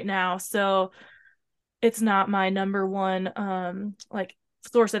training right now. So it's not my number one like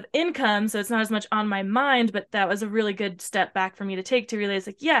source of income. So it's not as much on my mind, but that was a really good step back for me to take to realize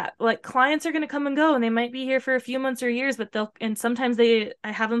like, yeah, like clients are gonna come and go and they might be here for a few months or years, but and sometimes I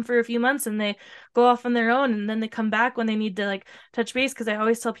have them for a few months and they go off on their own and then they come back when they need to like touch base. Cause I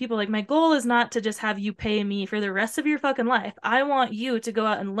always tell people like my goal is not to just have you pay me for the rest of your fucking life. I want you to go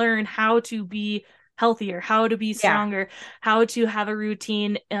out and learn how to be healthier, how to be stronger, how to have a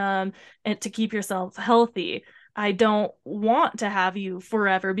routine and to keep yourself healthy. I don't want to have you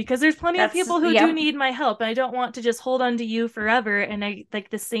forever because there's plenty of people who do need my help. And I don't want to just hold on to you forever. And I like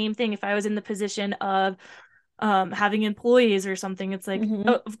the same thing if I was in the position of having employees or something. It's like,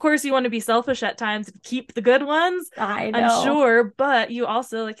 of course you want to be selfish at times and keep the good ones. I know. I'm sure, but you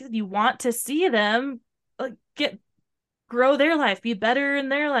also like you want to see them like grow their life, be better in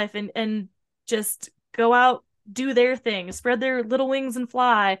their life and just go out, do their thing, spread their little wings and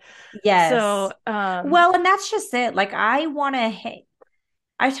fly. So well, and that's just it. Like I want to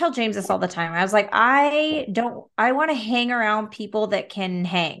I tell James this all the time. I was like, I want to hang around people that can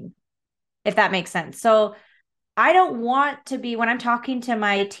hang, if that makes sense. So I don't want to be when I'm talking to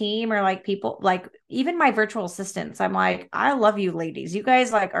my team or like people, like even my virtual assistants, I'm like, I love you ladies. You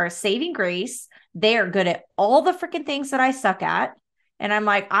guys like are a saving grace. They are good at all the freaking things that I suck at. And I'm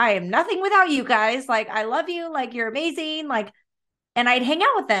like, I am nothing without you guys. Like, I love you. Like, you're amazing. Like, and I'd hang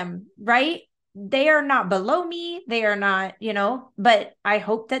out with them, right? They are not below me. They are not, but I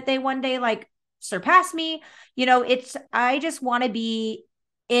hope that they one day like surpass me. I just want to be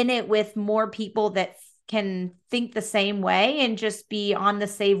in it with more people that can think the same way and just be on the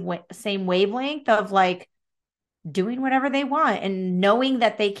same wavelength of like doing whatever they want and knowing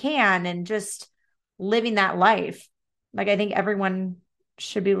that they can and just living that life. Like, I think everyone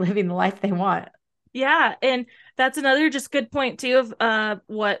should be living the life they want. Yeah, and that's another just good point too of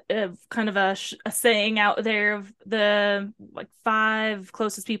what kind of a saying out there of the like 5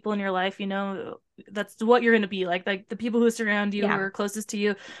 closest people in your life, that's what you're going to be like the people who surround you who are closest to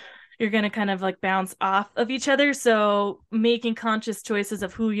you, you're going to kind of like bounce off of each other. So making conscious choices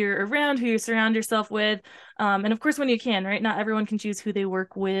of who you're around, who you surround yourself with. And of course, when you can, right? Not everyone can choose who they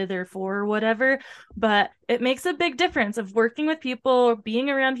work with or for or whatever, but it makes a big difference of working with people,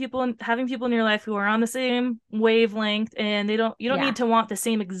 being around people and having people in your life who are on the same wavelength. And you don't need to want the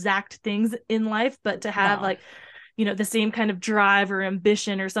same exact things in life, but to have like, the same kind of drive or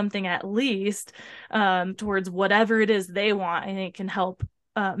ambition or something at least towards whatever it is they want. I think can help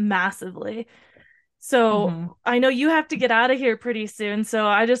massively. So I know you have to get out of here pretty soon. So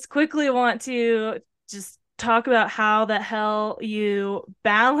I just quickly want to just talk about how the hell you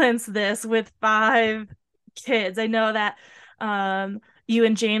balance this with 5 kids. I know that you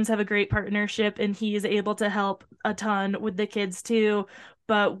and James have a great partnership and he's able to help a ton with the kids too.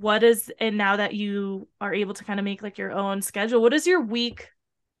 But and now that you are able to kind of make like your own schedule, what does your week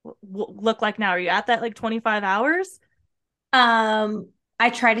look like now? Are you at that like 25 hours? I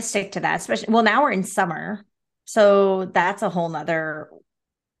try to stick to that, especially, well, now we're in summer. So that's a whole nother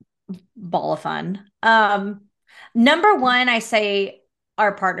ball of fun. Number one, I say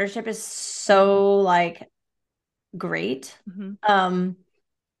our partnership is so like great. And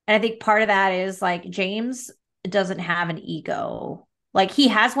I think part of that is like James doesn't have an ego. Like he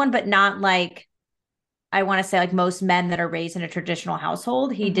has one, but not like, I want to say like most men that are raised in a traditional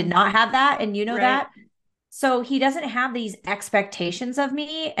household. He did not have that. And that. So he doesn't have these expectations of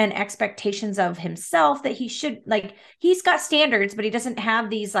me and expectations of himself that he should like, he's got standards, but he doesn't have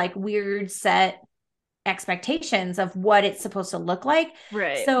these like weird set expectations of what it's supposed to look like.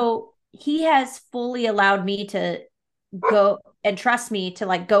 Right. So he has fully allowed me to go and trust me to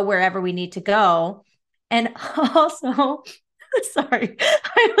like go wherever we need to go. And also Sorry.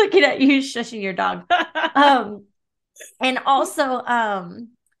 I'm looking at you shushing your dog. And also,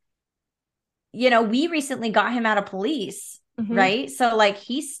 we recently got him out of police, right? So like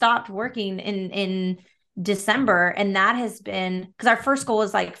he stopped working in December, and that has been because our first goal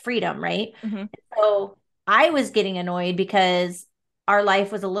was like freedom, right? So I was getting annoyed because our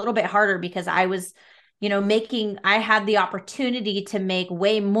life was a little bit harder because I was, I had the opportunity to make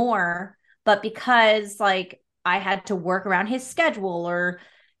way more, but because like I had to work around his schedule, or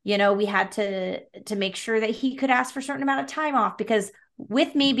we had to make sure that he could ask for a certain amount of time off, because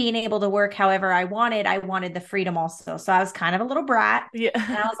with me being able to work however I wanted the freedom also. So I was kind of a little brat. Yeah.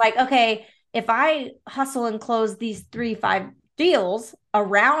 And I was like, okay, if I hustle and close these 3-5 deals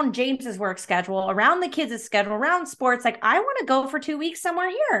around James's work schedule, around the kids' schedule, around sports, like I want to go for 2 weeks somewhere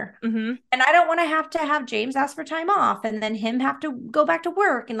here. And I don't want to have James ask for time off and then him have to go back to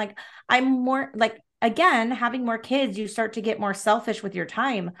work. And like, I'm more like, again, having more kids, you start to get more selfish with your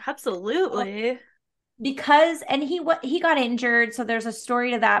time. Absolutely. Because, and he got injured. So there's a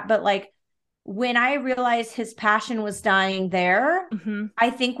story to that. But like, when I realized his passion was dying there, I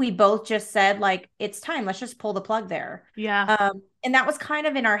think we both just said, like, it's time. Let's just pull the plug there. Yeah. And that was kind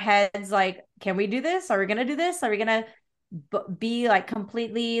of in our heads, like, can we do this? Are we going to do this? Are we going to be like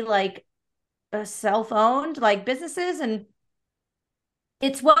completely like self-owned, like businesses? And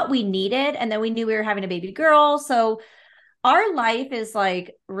it's what we needed. And then we knew we were having a baby girl. So our life is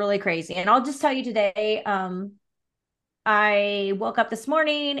like really crazy. And I'll just tell you today, I woke up this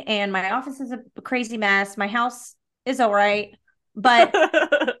morning and my office is a crazy mess. My house is all right. But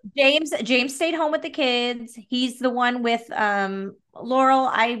James stayed home with the kids. He's the one with Laurel.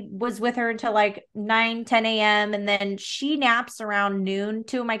 I was with her until like 9-10 a.m. and then she naps around noon.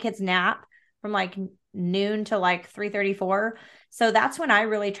 Two of my kids nap from like noon to like 3:34. So that's when I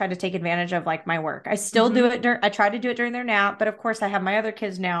really try to take advantage of like my work. I still do it. I try to do it during their nap, but of course I have my other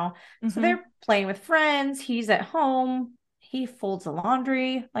kids now. So they're playing with friends. He's at home. He folds the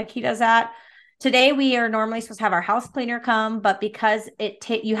laundry. Like he does that. Today we are normally supposed to have our house cleaner come, but because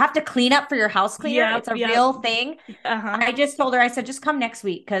you have to clean up for your house cleaner. It's a real thing. I just told her, I said, just come next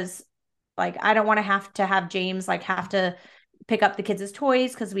week. Cause like, I don't want to have James like have to pick up the kids'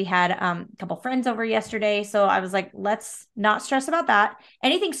 toys, because we had a couple friends over yesterday. So I was like, let's not stress about that.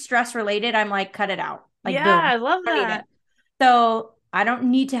 Anything stress related, I'm like, cut it out. Like, yeah, boom. I love that. So I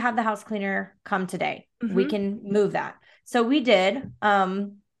don't need to have the house cleaner come today. We can move that. So we did.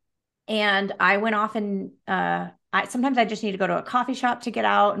 And I went off and sometimes I just need to go to a coffee shop to get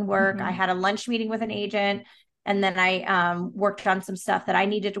out and work. I had a lunch meeting with an agent, and then I worked on some stuff that I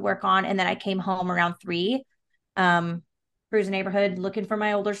needed to work on. And then I came home around 3, cruise the neighborhood looking for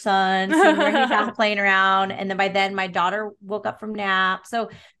my older son, seeing where he's out playing around. And then by then my daughter woke up from nap. So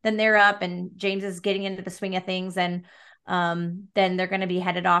then they're up and James is getting into the swing of things. And then they're going to be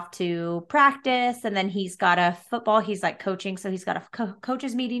headed off to practice. And then he's got a football. He's like coaching. So he's got a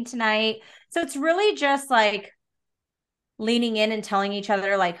coaches meeting tonight. So it's really just like leaning in and telling each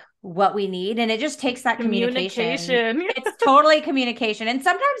other like what we need. And it just takes that communication. It's totally communication. And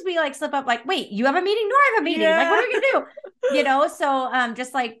sometimes we like slip up like, wait, you have a meeting? No, I have a meeting. Like, what are we going to do? So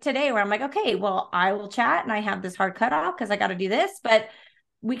just like today where I'm like, okay, well, I will chat and I have this hard cutoff because I got to do this, but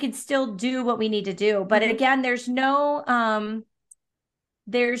we can still do what we need to do. But again, there's no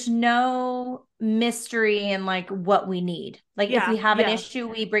mystery in like what we need. Like if we have an issue,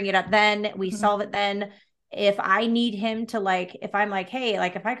 we bring it up then, we solve it then. If I need him to like, if I'm like, hey,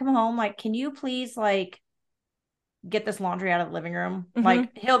 like if I come home, like, can you please like get this laundry out of the living room?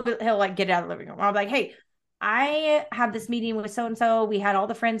 Like he'll like get it out of the living room. I'll be like, hey, I have this meeting with so-and-so. We had all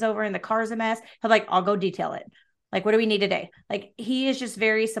the friends over and the car's a mess. He'll like, I'll go detail it. Like, what do we need today? Like, he is just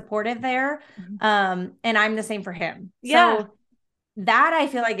very supportive there. And I'm the same for him. So that I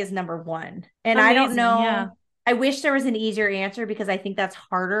feel like is number one. And amazing, I don't know. Yeah. I wish there was an easier answer because I think that's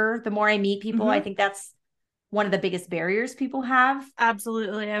harder. The more I meet people, I think that's one of the biggest barriers people have.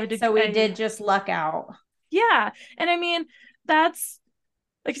 Absolutely. So we did just luck out. Yeah. And I mean, that's,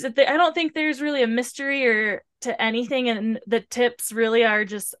 like I said, I don't think there's really a mystery or to anything. And the tips really are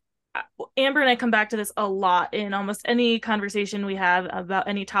just, Amber and I come back to this a lot in almost any conversation we have about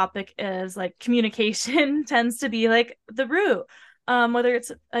any topic, is like communication tends to be like the root. Whether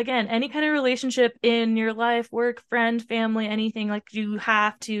it's, again, any kind of relationship in your life, work, friend, family, anything, like you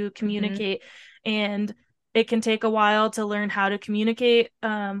have to communicate. And it can take a while to learn how to communicate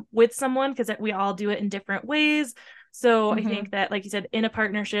with someone, because we all do it in different ways. So I think that, like you said, in a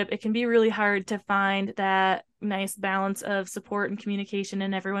partnership, it can be really hard to find that nice balance of support and communication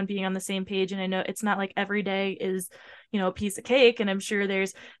and everyone being on the same page. And I know it's not like every day is, a piece of cake, and I'm sure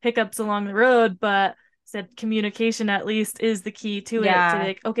there's hiccups along the road, but said communication at least is the key to it. To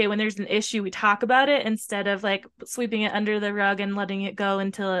like, okay, when there's an issue, we talk about it instead of like sweeping it under the rug and letting it go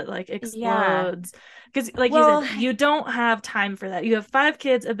until it like explodes. Because like you said, you don't have time for that. You have 5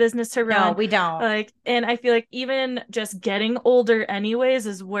 kids, a business to run. No, we don't. Like, and I feel like even just getting older anyways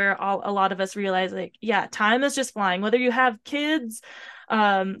is where a lot of us realize like, yeah, time is just flying. Whether you have kids,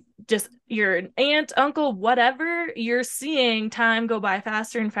 just your aunt, uncle, whatever, you're seeing time go by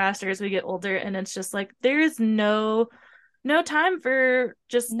faster and faster as we get older. And it's just like, there is no time for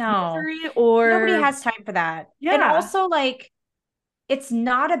just misery, or nobody has time for that. Yeah. And also like, it's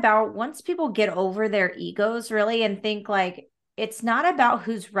not about, once people get over their egos really and think like, it's not about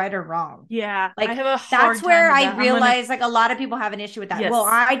who's right or wrong. Yeah. Like I have a hard that's where time with I that. realize like a lot of people have an issue with that. Yes. Well,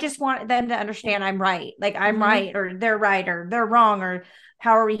 I just want them to understand I'm right. Like I'm right, or they're wrong, or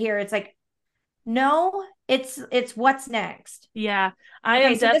how are we here? It's like, no, it's what's next. Yeah.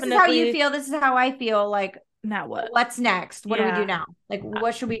 Okay, so this is how you feel. This is how I feel. Like, now what? What's next? What do we do now? Like,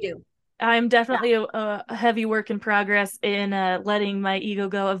 what should we do? I'm definitely a heavy work in progress in letting my ego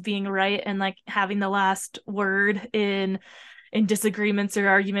go of being right and like having the last word in disagreements or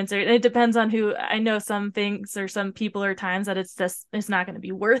arguments. Or it depends on who. I know some things or some people or times that it's not going to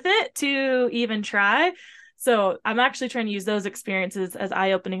be worth it to even try. So I'm actually trying to use those experiences as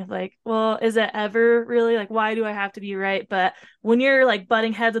eye-opening of like, well, is it ever really like, why do I have to be right? But when you're like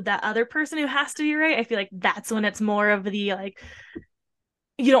butting heads with that other person who has to be right, I feel like that's when it's more of the like,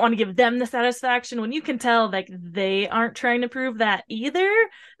 you don't want to give them the satisfaction. When you can tell like they aren't trying to prove that either,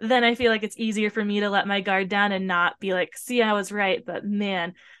 then I feel like it's easier for me to let my guard down and not be like, see, I was right. But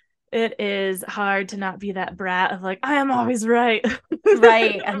man, it is hard to not be that brat of like, I am always right.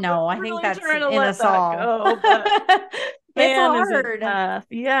 Right. No, I think that's in us all. It's hard.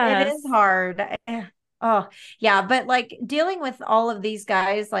 Yeah, it is hard. Oh yeah. But like dealing with all of these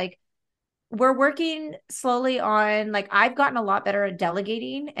guys, like we're working slowly on, like, I've gotten a lot better at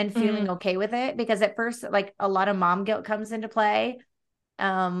delegating and feeling okay with it, because at first, like, a lot of mom guilt comes into play.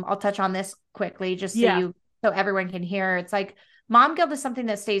 I'll touch on this quickly just so everyone can hear. It's like mom guilt is something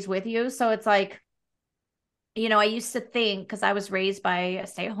that stays with you. So it's like, you know, I used to think, because I was raised by a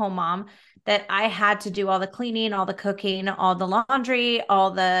stay-at-home mom, that I had to do all the cleaning, all the cooking, all the laundry,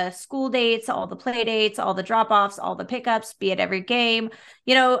 all the school dates, all the play dates, all the drop-offs, all the pickups, be at every game,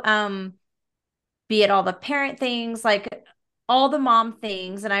 you know, be it all the parent things, like all the mom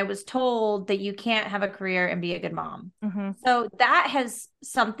things. And I was told that you can't have a career and be a good mom. So that has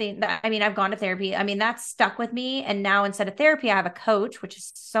something that, I mean, I've gone to therapy. I mean, that's stuck with me. And now instead of therapy, I have a coach, which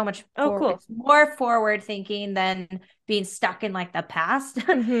is so much cool. more forward thinking than being stuck in like the past.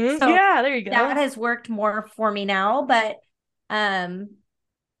 So yeah, there you go. That has worked more for me now. But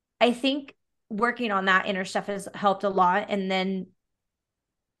I think working on that inner stuff has helped a lot. And then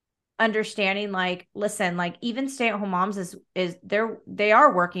understanding, like, listen, like even stay-at-home moms they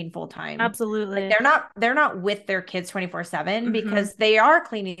are working full-time. Absolutely. Like, they're not with their kids 24/7 because they are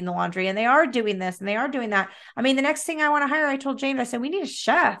cleaning the laundry and they are doing this and they are doing that. I mean, the next thing I want to hire, I told James, I said, we need a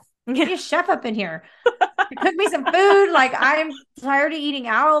chef. We need a chef up in here to cook me some food. Like, I'm tired of eating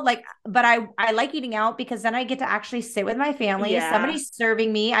out. Like, but I like eating out because then I get to actually sit with my family. Somebody's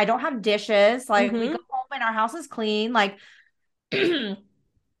serving me. I don't have dishes. Like, we go home and our house is clean. Like,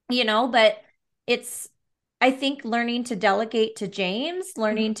 you know, but it's, I think, learning to delegate to James,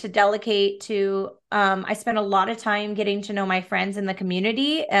 learning to delegate to, I spent a lot of time getting to know my friends in the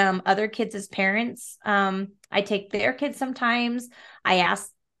community, other kids as parents. I take their kids sometimes. I ask,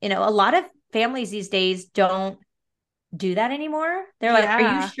 you know, a lot of families these days don't do that anymore. They're like,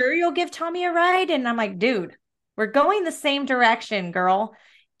 are you sure you'll give Tommy a ride? And I'm like, dude, we're going the same direction, girl.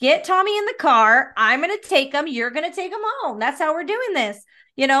 Get Tommy in the car. I'm going to take him. You're going to take him home. That's how we're doing this.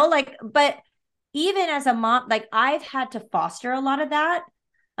 You know, like, but even as a mom, like, I've had to foster a lot of that,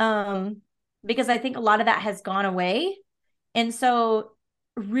 because I think a lot of that has gone away. And so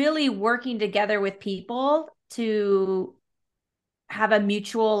really working together with people to have a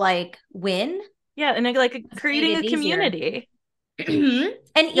mutual like win. Yeah. And like creating a community. And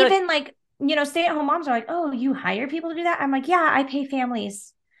even like, you know, stay-at-home moms are like, oh, you hire people to do that? I'm like, yeah, I pay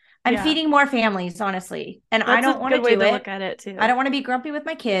families. I'm feeding more families, honestly. And I don't want to do it. Look at it too. I don't want to be grumpy with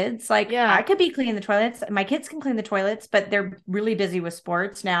my kids. Like, I could be cleaning the toilets. My kids can clean the toilets, but they're really busy with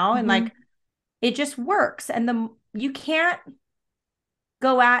sports now. And like, it just works. And you can't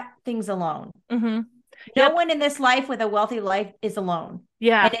go at things alone. No one in this life with a wealthy life is alone.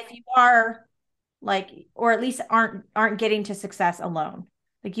 And if you are, like, or at least aren't getting to success alone,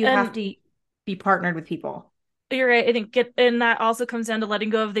 like, you have to be partnered with people. you're right. I think and that also comes down to letting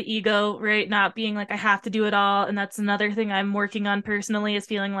go of the ego, right? Not being like, I have to do it all. And that's another thing I'm working on personally, is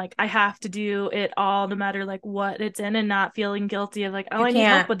feeling like I have to do it all, no matter like what it's in, and not feeling guilty of like, oh, I need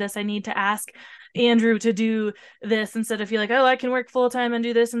help with this. I need to ask Andrew to do this, instead of feel like, oh, I can work full time and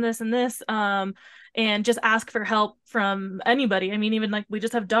do this and this and this. And just ask for help from anybody. I mean, even like we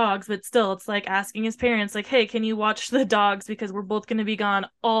just have dogs, but still, it's like asking his parents, like, hey, can you watch the dogs, because we're both going to be gone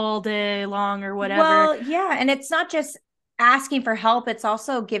all day long or whatever. Well, yeah. And it's not just asking for help, it's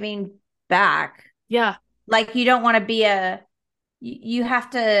also giving back. Yeah. Like, you don't want to be you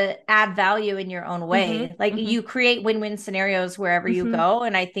have to add value in your own way. Like, you create win-win scenarios wherever you go.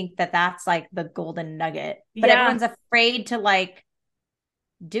 And I think that that's like the golden nugget, but everyone's afraid to like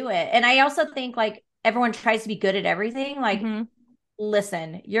do it. And I also think like everyone tries to be good at everything. Like,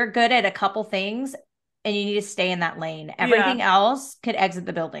 listen, you're good at a couple things and you need to stay in that lane. Everything else could exit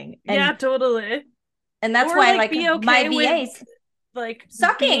the building. And, totally. And that's why like be okay my VAs like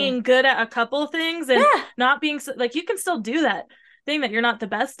sucking, being good at a couple of things, and not being like, you can still do that thing that you're not the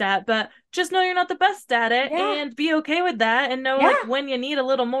best at, but just know you're not the best at it, and be okay with that, and know like when you need a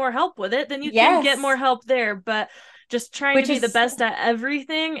little more help with it, then you can get more help there. But just trying to be the best at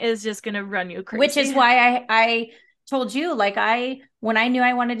everything is just going to run you crazy. Which is why I told you, like, when I knew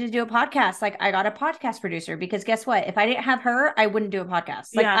I wanted to do a podcast, like, I got a podcast producer, because guess what? If I didn't have her, I wouldn't do a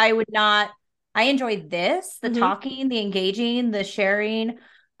podcast. Like, I would not. I enjoyed this, the talking, the engaging, the sharing.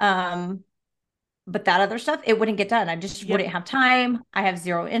 But that other stuff, it wouldn't get done. I just wouldn't have time. I have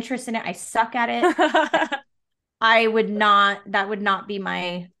zero interest in it. I suck at it. That would not be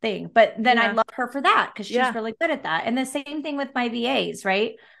my thing. But then I love her for that, because she's really good at that. And the same thing with my VAs,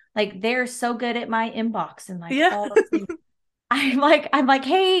 right? Like, they're so good at my inbox and like all those things. I'm like,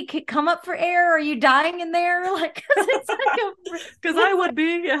 hey, come up for air. Are you dying in there? Like, cause it's like because I would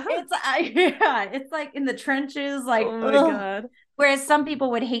be. It's like in the trenches. Like, oh my God. Whereas some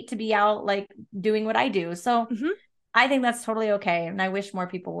people would hate to be out like doing what I do. So I think that's totally okay. And I wish more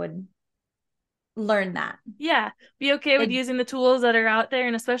people would learn that. Yeah. Be okay with using the tools that are out there.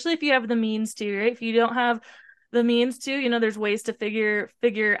 And especially if you have the means to, right? If you don't have the means to, you know, there's ways to figure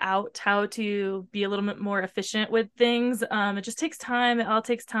out how to be a little bit more efficient with things. It just takes time. It all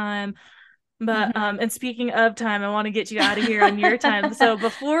takes time. But and speaking of time, I want to get you out of here on your time. So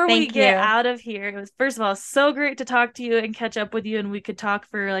before we get out of here, it was, first of all, so great to talk to you and catch up with you, and we could talk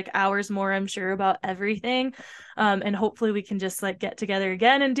for like hours more, I'm sure, about everything. And hopefully we can just like get together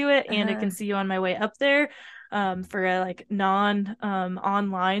again and do it, and I can see you on my way up there for a like non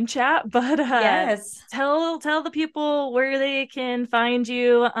online chat. But tell the people where they can find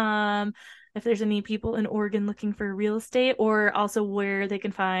you, if there's any people in Oregon looking for real estate, or also where they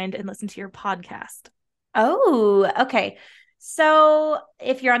can find and listen to your podcast. Oh, okay. So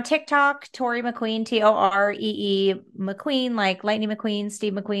if you're on TikTok, Toree McQueen, Toree McQueen, like Lightning McQueen,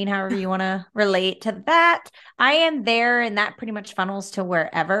 Steve McQueen, however you want to relate to that. I am there, and that pretty much funnels to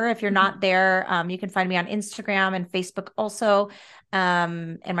wherever. If you're not there, you can find me on Instagram and Facebook also.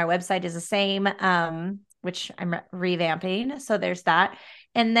 And my website is the same, which I'm revamping. So there's that.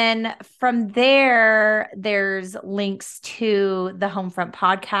 And then from there, there's links to the Homefront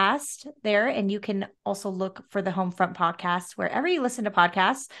podcast there. And you can also look for the Homefront podcast wherever you listen to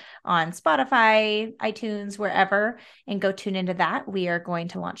podcasts, on Spotify, iTunes, wherever, and go tune into that. We are going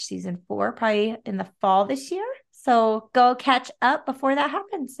to launch season 4 probably in the fall this year. So go catch up before that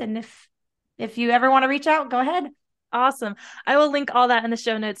happens. And if you ever want to reach out, go ahead. Awesome. I will link all that in the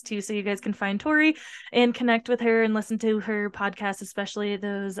show notes too, so you guys can find Toree and connect with her and listen to her podcast, especially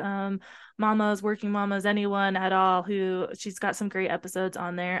those mamas, working mamas, anyone at all who she's got some great episodes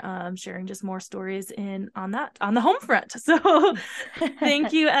on there, sharing just more stories on the home front. So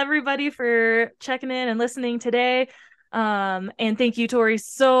thank you everybody for checking in and listening today. And thank you, Toree,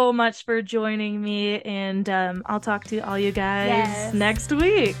 so much for joining me, and I'll talk to all you guys next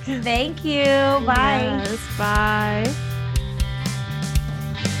week. Thank you. Bye. Yes, bye.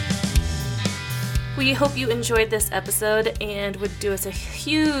 We hope you enjoyed this episode and would do us a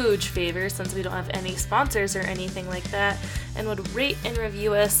huge favor, since we don't have any sponsors or anything like that, and would rate and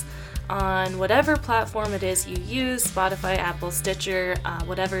review us on whatever platform it is you use, Spotify, Apple, Stitcher,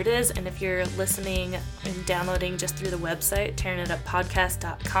 whatever it is. And if you're listening and downloading just through the website,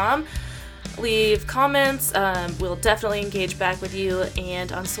 tearingituppodcast.com, leave comments. We'll definitely engage back with you.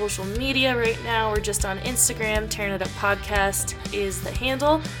 And on social media right now, we're just on Instagram. Tearing It Up Podcast is the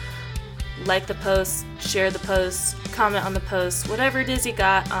handle. Like the post, share the post, comment on the post, whatever it is you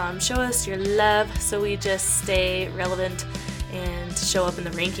got. Show us your love so we just stay relevant and show up in the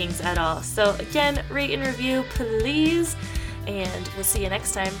rankings at all. So again, rate and review, please, and we'll see you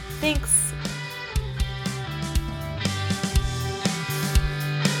next time. Thanks.